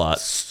 there's a lot.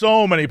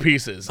 So many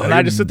pieces. And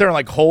I just sit there and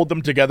like hold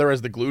them together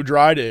as the glue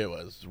dried. It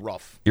was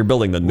rough. You're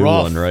building the new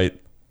one, right?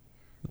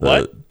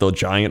 What? The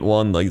giant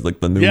one, like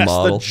the new Yes,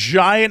 model? the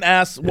giant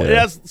ass. Yeah. It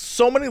has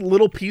so many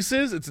little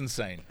pieces. It's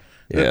insane.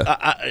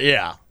 Yeah.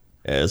 Yeah.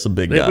 Yeah, it's a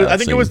big guy. I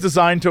think it was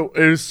designed to,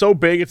 it was so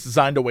big, it's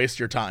designed to waste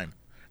your time.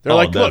 They're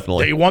like, definitely.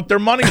 Look, they want their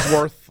money's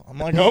worth. I'm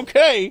like,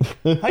 okay,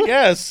 I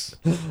guess.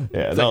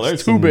 Yeah,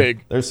 there's too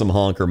big. There's some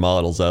honker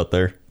models out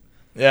there.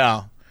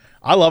 Yeah.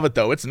 I love it,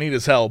 though. It's neat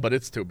as hell, but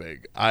it's too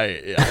big.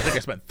 I think I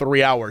spent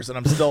 3 hours,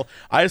 and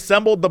I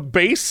assembled the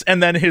base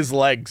and then his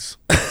legs.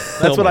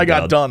 That's what I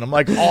got done. I'm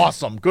like,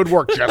 awesome. Good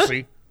work,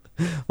 Jesse.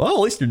 Well, at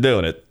least you're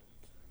doing it.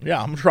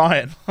 Yeah, I'm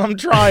trying.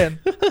 That's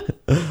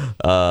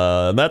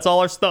all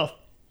our stuff.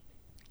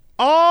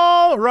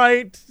 All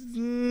right.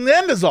 And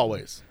as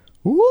always,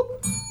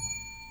 Whoop.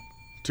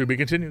 to be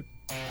continued.